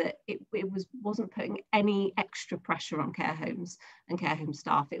 so that it wasn't putting any extra pressure on care homes and care home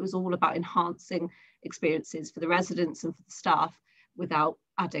staff. It was all about enhancing experiences for the residents and for the staff without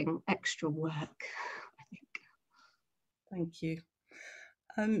adding extra work, I think. Thank you.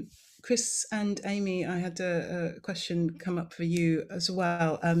 Chris and Amy, I had a question come up for you as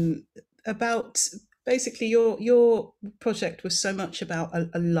well, about basically your project was so much about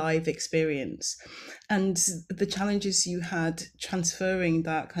a live experience and the challenges you had transferring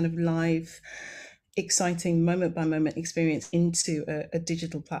that kind of live, exciting moment by moment experience into a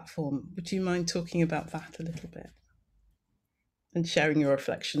digital platform. Would you mind talking about that a little bit and sharing your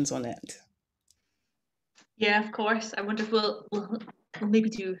reflections on it? Yeah, of course. I wonder if we'll maybe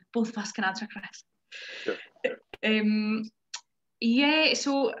do, both of us can answer, Chris. Sure. Yeah,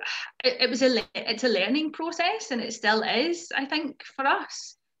 so it's a learning process, and it still is, I think, for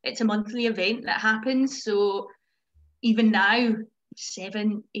us. It's a monthly event that happens. So even now,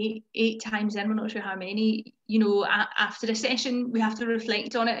 7, 8 times in, we're not sure how many, you know, after a session, we have to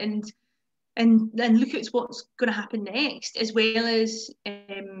reflect on it and look at what's going to happen next, as well as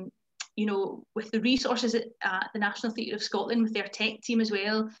you know, with the resources at the National Theatre of Scotland, with their tech team as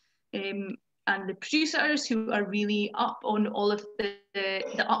well, and the producers who are really up on all of the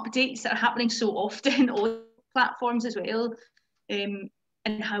updates that are happening so often on platforms as well, and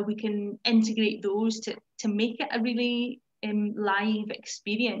how we can integrate those to make it a really live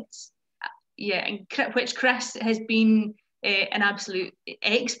experience. Yeah, and which Chris has been an absolute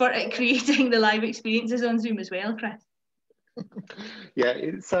expert at creating the live experiences on Zoom as well, Chris. Yeah,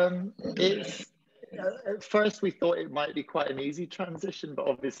 it's at first we thought it might be quite an easy transition, but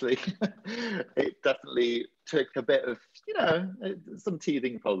obviously it definitely took a bit of, you know, some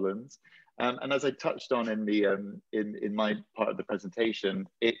teething problems. And as I touched on in the in my part of the presentation,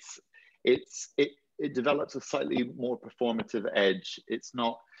 it develops a slightly more performative edge. It's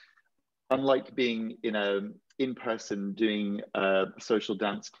not, unlike being in person doing a social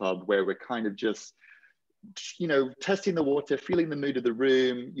dance club where we're kind of just, you know, testing the water, feeling the mood of the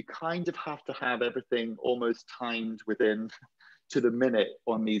room. You kind of have to have everything almost timed within to the minute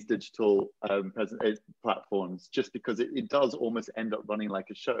on these digital platforms, just because it does almost end up running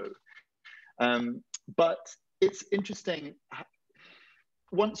like a show. But it's interesting,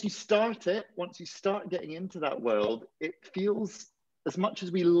 once you start getting into that world, it feels, as much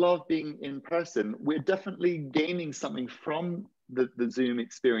as we love being in person, we're definitely gaining something from the Zoom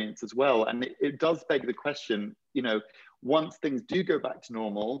experience as well. And it does beg the question, you know, once things do go back to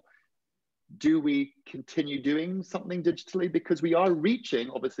normal, do we continue doing something digitally? Because we are reaching,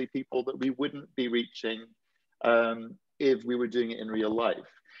 obviously, people that we wouldn't be reaching if we were doing it in real life.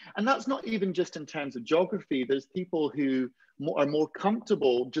 And that's not even just in terms of geography. There's people who are more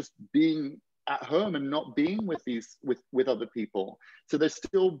comfortable just being at home and not being with other people. So they're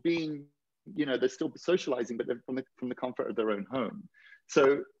still being, you know, they're still socializing, but they're from the comfort of their own home.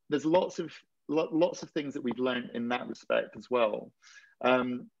 So there's lots of things that we've learned in that respect as well.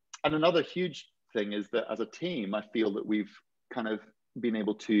 And another huge thing is that as a team, I feel that we've kind of been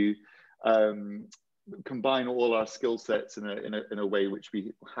able to combine all our skill sets in a way which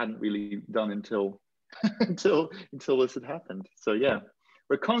we hadn't really done until this had happened. So yeah,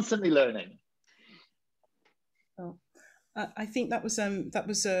 we're constantly learning. Oh. I think that was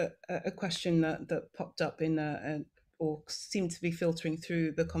a question that popped up in or seemed to be filtering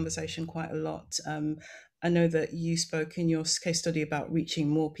through the conversation quite a lot, I know that you spoke in your case study about reaching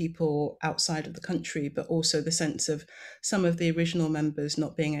more people outside of the country, but also the sense of some of the original members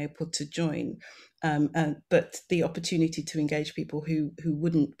not being able to join, but the opportunity to engage people who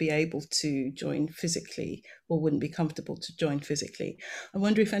wouldn't be able to join physically or wouldn't be comfortable to join physically. I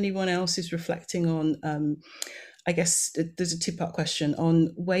wonder if anyone else is reflecting on, I guess there's a two-part question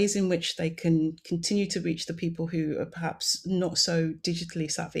on ways in which they can continue to reach the people who are perhaps not so digitally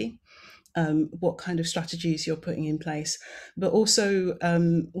savvy, what kind of strategies you're putting in place, but also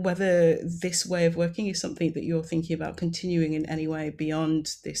whether this way of working is something that you're thinking about continuing in any way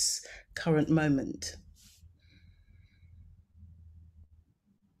beyond this current moment.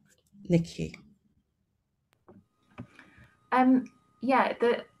 Nicky. Yeah,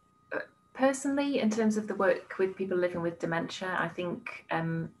 personally, in terms of the work with people living with dementia, I think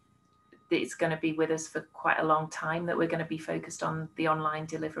it's going to be with us for quite a long time, that we're going to be focused on the online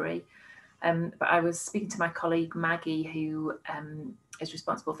delivery. But I was speaking to my colleague Maggie, who is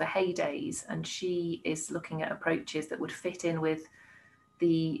responsible for Heydays, and she is looking at approaches that would fit in with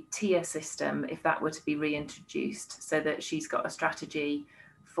the tier system if that were to be reintroduced, so that she's got a strategy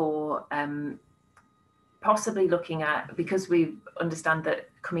for possibly looking at, because we understand that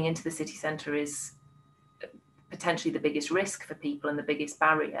coming into the city centre is potentially the biggest risk for people and the biggest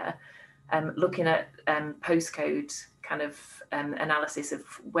barrier, looking at postcode kind of analysis of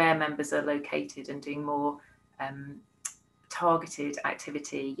where members are located and doing more targeted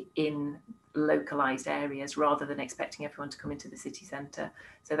activity in localised areas rather than expecting everyone to come into the city centre.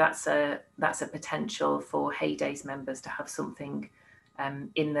 So that's a potential for Heydays members to have something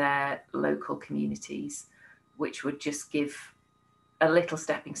in their local communities, which would just give a little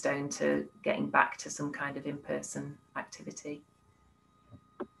stepping stone to getting back to some kind of in-person activity.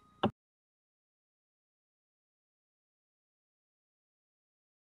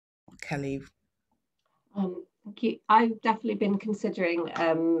 Kelly. Thank you. I've definitely been considering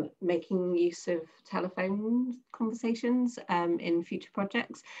making use of telephone conversations in future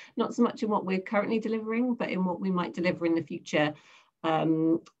projects, not so much in what we're currently delivering, but in what we might deliver in the future.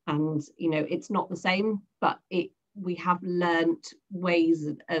 And you know, it's not the same, but we have learnt ways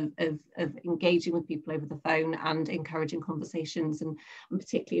of engaging with people over the phone and encouraging conversations, and I'm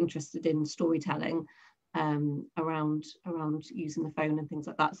particularly interested in storytelling around using the phone and things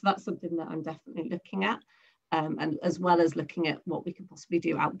like that. So that's something that I'm definitely looking at, and as well as looking at what we could possibly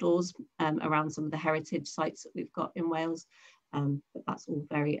do outdoors around some of the heritage sites that we've got in Wales, but that's all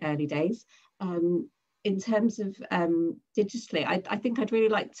very early days. In terms of digitally, I think I'd really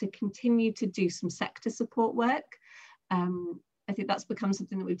like to continue to do some sector support work. I think that's become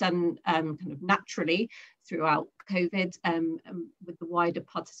something that we've done kind of naturally throughout COVID with the wider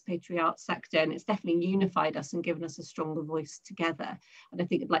participatory arts sector, and it's definitely unified us and given us a stronger voice together. And I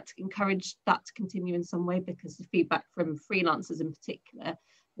think I'd like to encourage that to continue in some way, because the feedback from freelancers in particular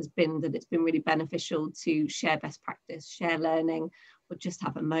has been that it's been really beneficial to share best practice, share learning, or just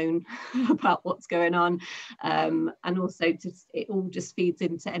have a moan about what's going on. And also it all just feeds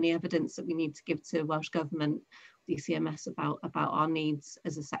into any evidence that we need to give to Welsh Government, DCMS, about our needs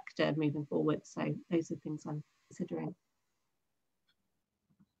as a sector moving forward. So those are things I'm considering.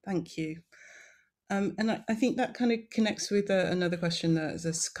 Thank you. And I think that kind of connects with another question that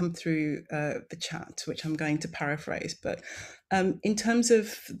has come through the chat, which I'm going to paraphrase. But in terms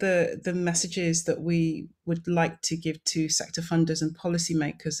of the messages that we would like to give to sector funders and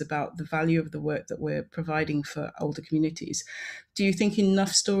policymakers about the value of the work that we're providing for older communities, do you think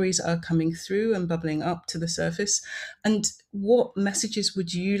enough stories are coming through and bubbling up to the surface? And what messages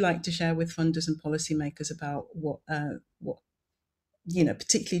would you like to share with funders and policymakers about what you know,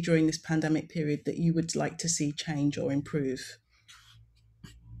 particularly during this pandemic period, that you would like to see change or improve?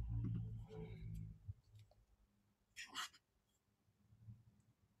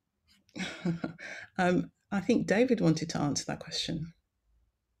 I think David wanted to answer that question.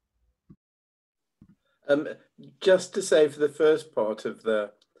 Just to say, for the first part of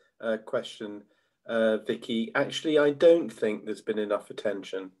the question, Vicki, actually, I don't think there's been enough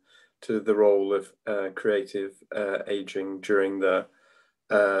attention to the role of creative ageing during the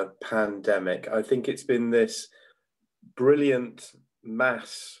pandemic. I think it's been this brilliant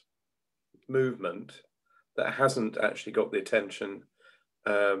mass movement that hasn't actually got the attention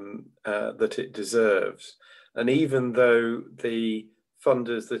that it deserves. And even though the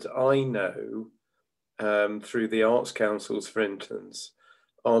funders that I know through the arts councils, for instance,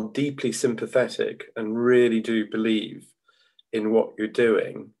 are deeply sympathetic and really do believe in what you're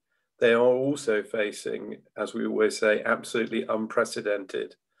doing, they are also facing, as we always say, absolutely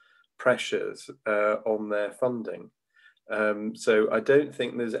unprecedented pressures on their funding. So I don't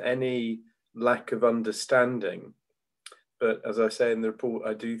think there's any lack of understanding. But as I say in the report,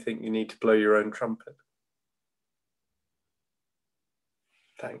 I do think you need to blow your own trumpet.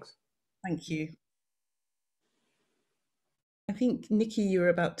 Thanks. Thank you. I think, Nicky, you were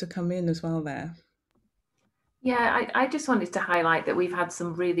about to come in as well there. Yeah, I just wanted to highlight that we've had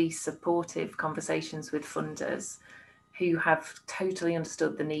some really supportive conversations with funders who have totally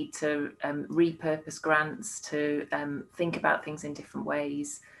understood the need to repurpose grants, to think about things in different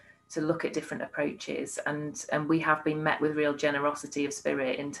ways, to look at different approaches. And we have been met with real generosity of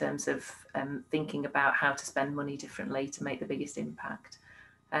spirit in terms of thinking about how to spend money differently to make the biggest impact.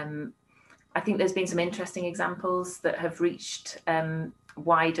 I think there's been some interesting examples that have reached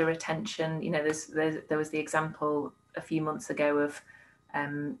wider attention. You know, there was the example a few months ago of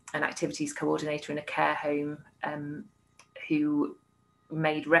an activities coordinator in a care home who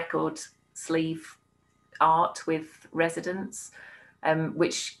made record sleeve art with residents,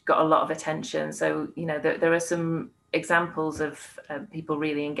 which got a lot of attention. So, you know, there are some examples of people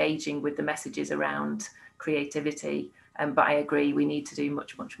really engaging with the messages around creativity. But I agree, we need to do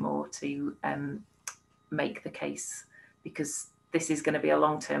much, much more to make the case, because this is going to be a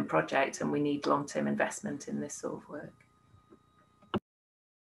long-term project and we need long-term investment in this sort of work.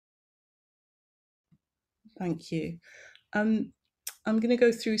 Thank you. I'm going to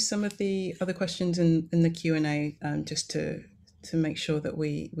go through some of the other questions in the Q&A just to make sure that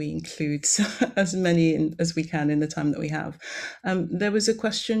we include as many as we can in the time that we have. There was a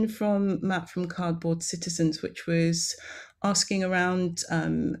question from Matt from Cardboard Citizens, which was asking around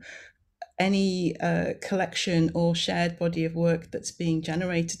any collection or shared body of work that's being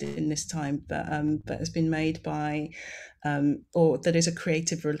generated in this time that has been made by or that is a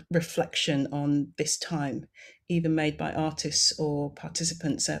creative reflection on this time, either made by artists or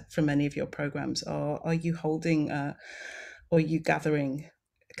participants from any of your programs. Are you holding or are you gathering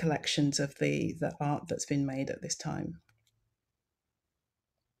collections of the art that's been made at this time?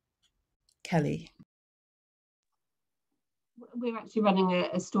 Kelly. We're actually running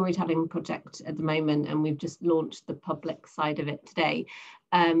a storytelling project at the moment, and we've just launched the public side of it today.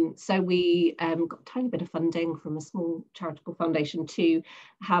 So we got a tiny bit of funding from a small charitable foundation to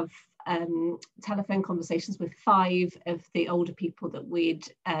have telephone conversations with 5 of the older people that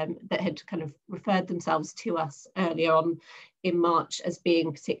that had kind of referred themselves to us earlier on in March as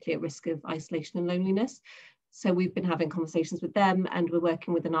being particularly at risk of isolation and loneliness. So we've been having conversations with them, and we're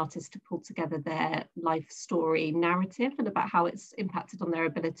working with an artist to pull together their life story narrative and about how it's impacted on their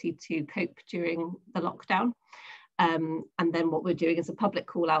ability to cope during the lockdown. And then what we're doing is a public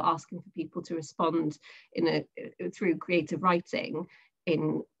call out asking for people to respond through creative writing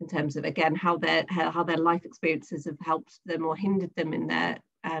in terms of, again, how their life experiences have helped them or hindered them in their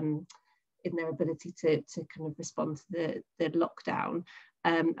ability to kind of respond to the lockdown.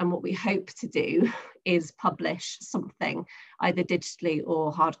 And what we hope to do is publish something either digitally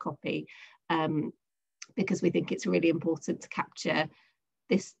or hard copy, because we think it's really important to capture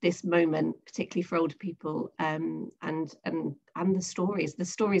this moment, particularly for older people, and the stories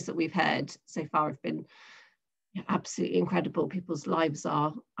that we've heard so far have been absolutely incredible. People's lives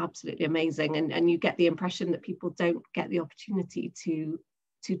are absolutely amazing, and you get the impression that people don't get the opportunity to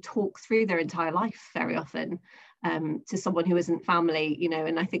talk through their entire life very often to someone who isn't family, you know,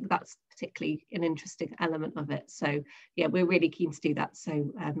 and I think that's particularly an interesting element of it. So yeah, we're really keen to do that.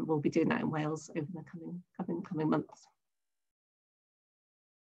 So we'll be doing that in Wales over the coming months.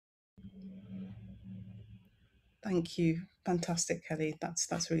 Thank you. Fantastic, Kelly.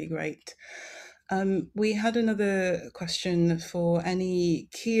 That's really great. We had another question for any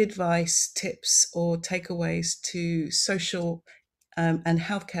key advice, tips or takeaways to social and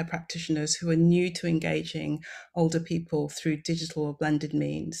healthcare practitioners who are new to engaging older people through digital or blended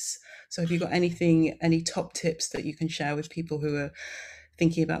means. So have you got any top tips that you can share with people who are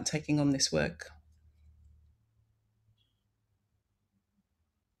thinking about taking on this work?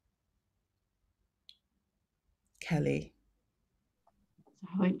 Kelly.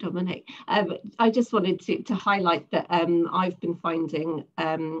 I won't dominate. I just wanted to highlight that I've been finding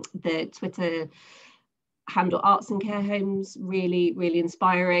the Twitter handle Arts and Care Homes really, really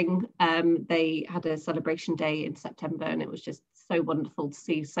inspiring. They had a celebration day in September, and it was just so wonderful to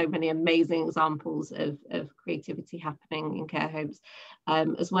see so many amazing examples of creativity happening in care homes,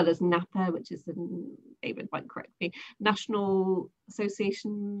 as well as NAPA, which is David might correct me, National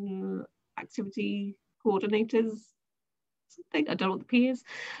Association Activity Coordinators. I don't know what the P is,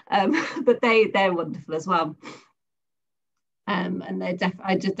 but they're wonderful as well. And I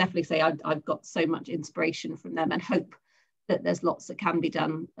just definitely say I've got so much inspiration from them, and hope that there's lots that can be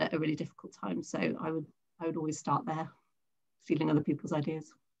done at a really difficult time. So I would always start there, stealing other people's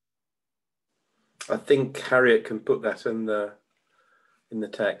ideas. I think Harriet can put that in the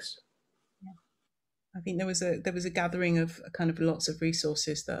text. I think there was a gathering of kind of lots of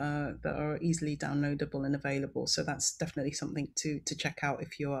resources that are easily downloadable and available. So that's definitely something to check out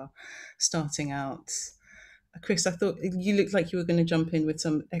if you are starting out. Chris, I thought you looked like you were going to jump in with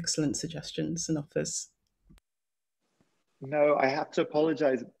some excellent suggestions and offers. No, I have to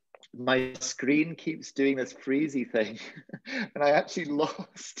apologize. My screen keeps doing this freezy thing and I actually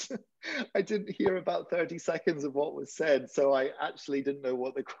lost. I didn't hear about 30 seconds of what was said, so I actually didn't know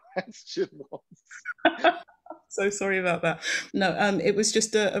what the question was. So sorry about that. No, it was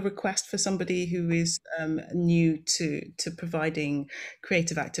just a request for somebody who is new to providing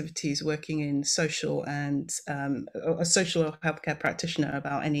creative activities, working in social and a social or healthcare practitioner,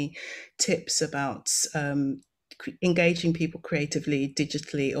 about any tips about engaging people creatively,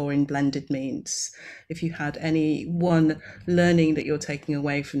 digitally, or in blended means. If you had any one learning that you're taking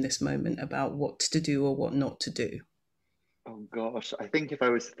away from this moment about what to do or what not to do. Oh gosh, I think if I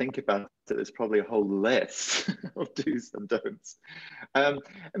was to think about it, there's probably a whole list of do's and don'ts. I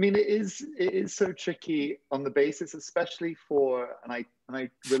mean, it is so tricky on the basis, especially for, and I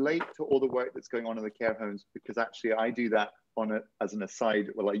relate to all the work that's going on in the care homes, because actually I do that as an aside.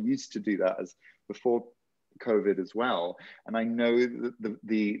 Well, I used to do that as before COVID as well, and I know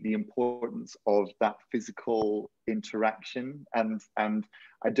the importance of that physical interaction, and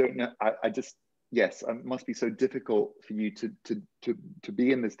I don't know, I just, yes, it must be so difficult for you to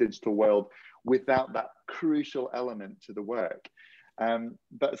be in this digital world without that crucial element to the work.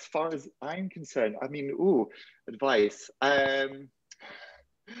 But as far as I'm concerned, I mean, advice. I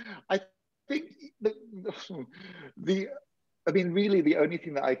think I mean, really, the only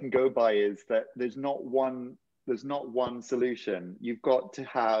thing that I can go by is that there's not one solution. You've got to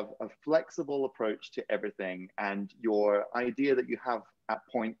have a flexible approach to everything, and your idea that you have at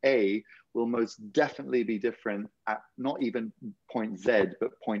point A will most definitely be different at not even point Z,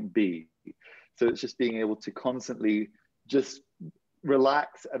 but point B. So it's just being able to constantly just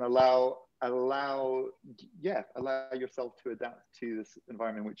relax and allow yourself to adapt to this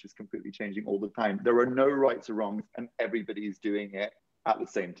environment, which is completely changing all the time. There are no rights or wrongs, and everybody's doing it at the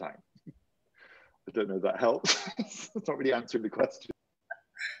same time. I don't know if that helps. It's not really answering the question.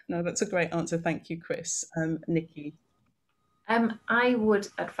 No, that's a great answer. Thank you, Chris. Nicky. I would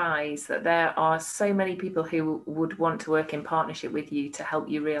advise that there are so many people who would want to work in partnership with you to help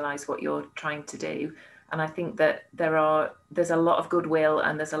you realise what you're trying to do. And I think that there's a lot of goodwill,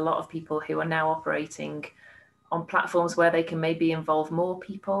 and there's a lot of people who are now operating on platforms where they can maybe involve more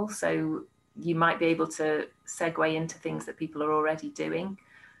people. So you might be able to segue into things that people are already doing.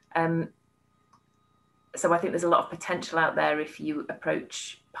 So I think there's a lot of potential out there if you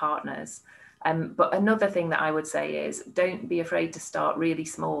approach partners. But another thing that I would say is, don't be afraid to start really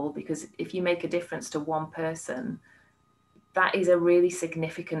small, because if you make a difference to one person, that is a really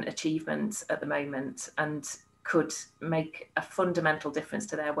significant achievement at the moment and could make a fundamental difference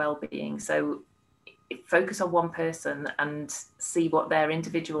to their well-being. So focus on one person and see what their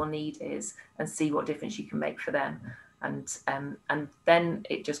individual need is, and see what difference you can make for them. And then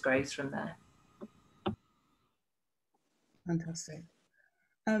it just grows from there. Fantastic.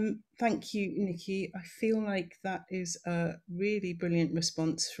 Thank you, Nicky. I feel like that is a really brilliant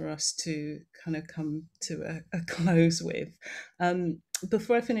response for us to kind of come to a close with.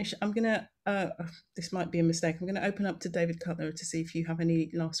 Before I finish, I'm going to, this might be a mistake, I'm going to open up to David Cutler to see if you have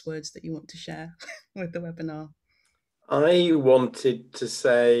any last words that you want to share with the webinar. I wanted to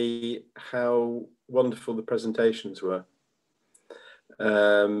say how wonderful the presentations were.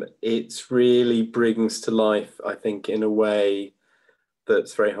 It really brings to life, I think, in a way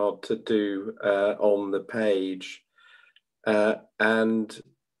that's very hard to do on the page. And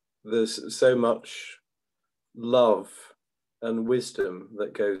there's so much love and wisdom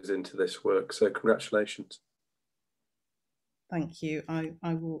that goes into this work. So congratulations. Thank you.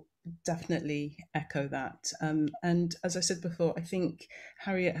 I will definitely echo that. And as I said before, I think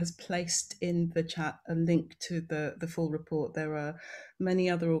Harriet has placed in the chat a link to the full report. There are many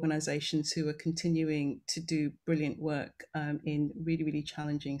other organisations who are continuing to do brilliant work in really, really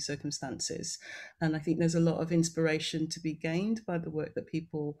challenging circumstances. And I think there's a lot of inspiration to be gained by the work that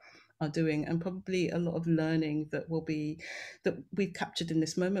people are doing, and probably a lot of learning that we've captured in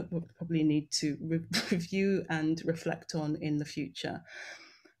this moment, we'll probably need to review and reflect on in the future.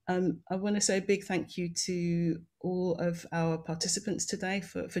 I want to say a big thank you to all of our participants today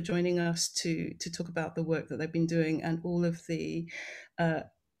for joining us to talk about the work that they've been doing, and all of the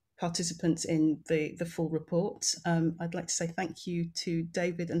participants in the full report. I'd like to say thank you to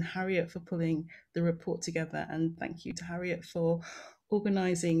David and Harriet for pulling the report together, and thank you to Harriet for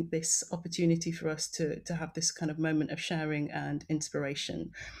organising this opportunity for us to have this kind of moment of sharing and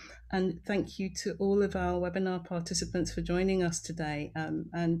inspiration. And thank you to all of our webinar participants for joining us today.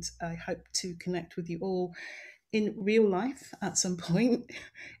 And I hope to connect with you all in real life at some point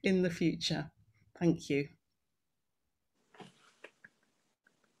in the future. Thank you.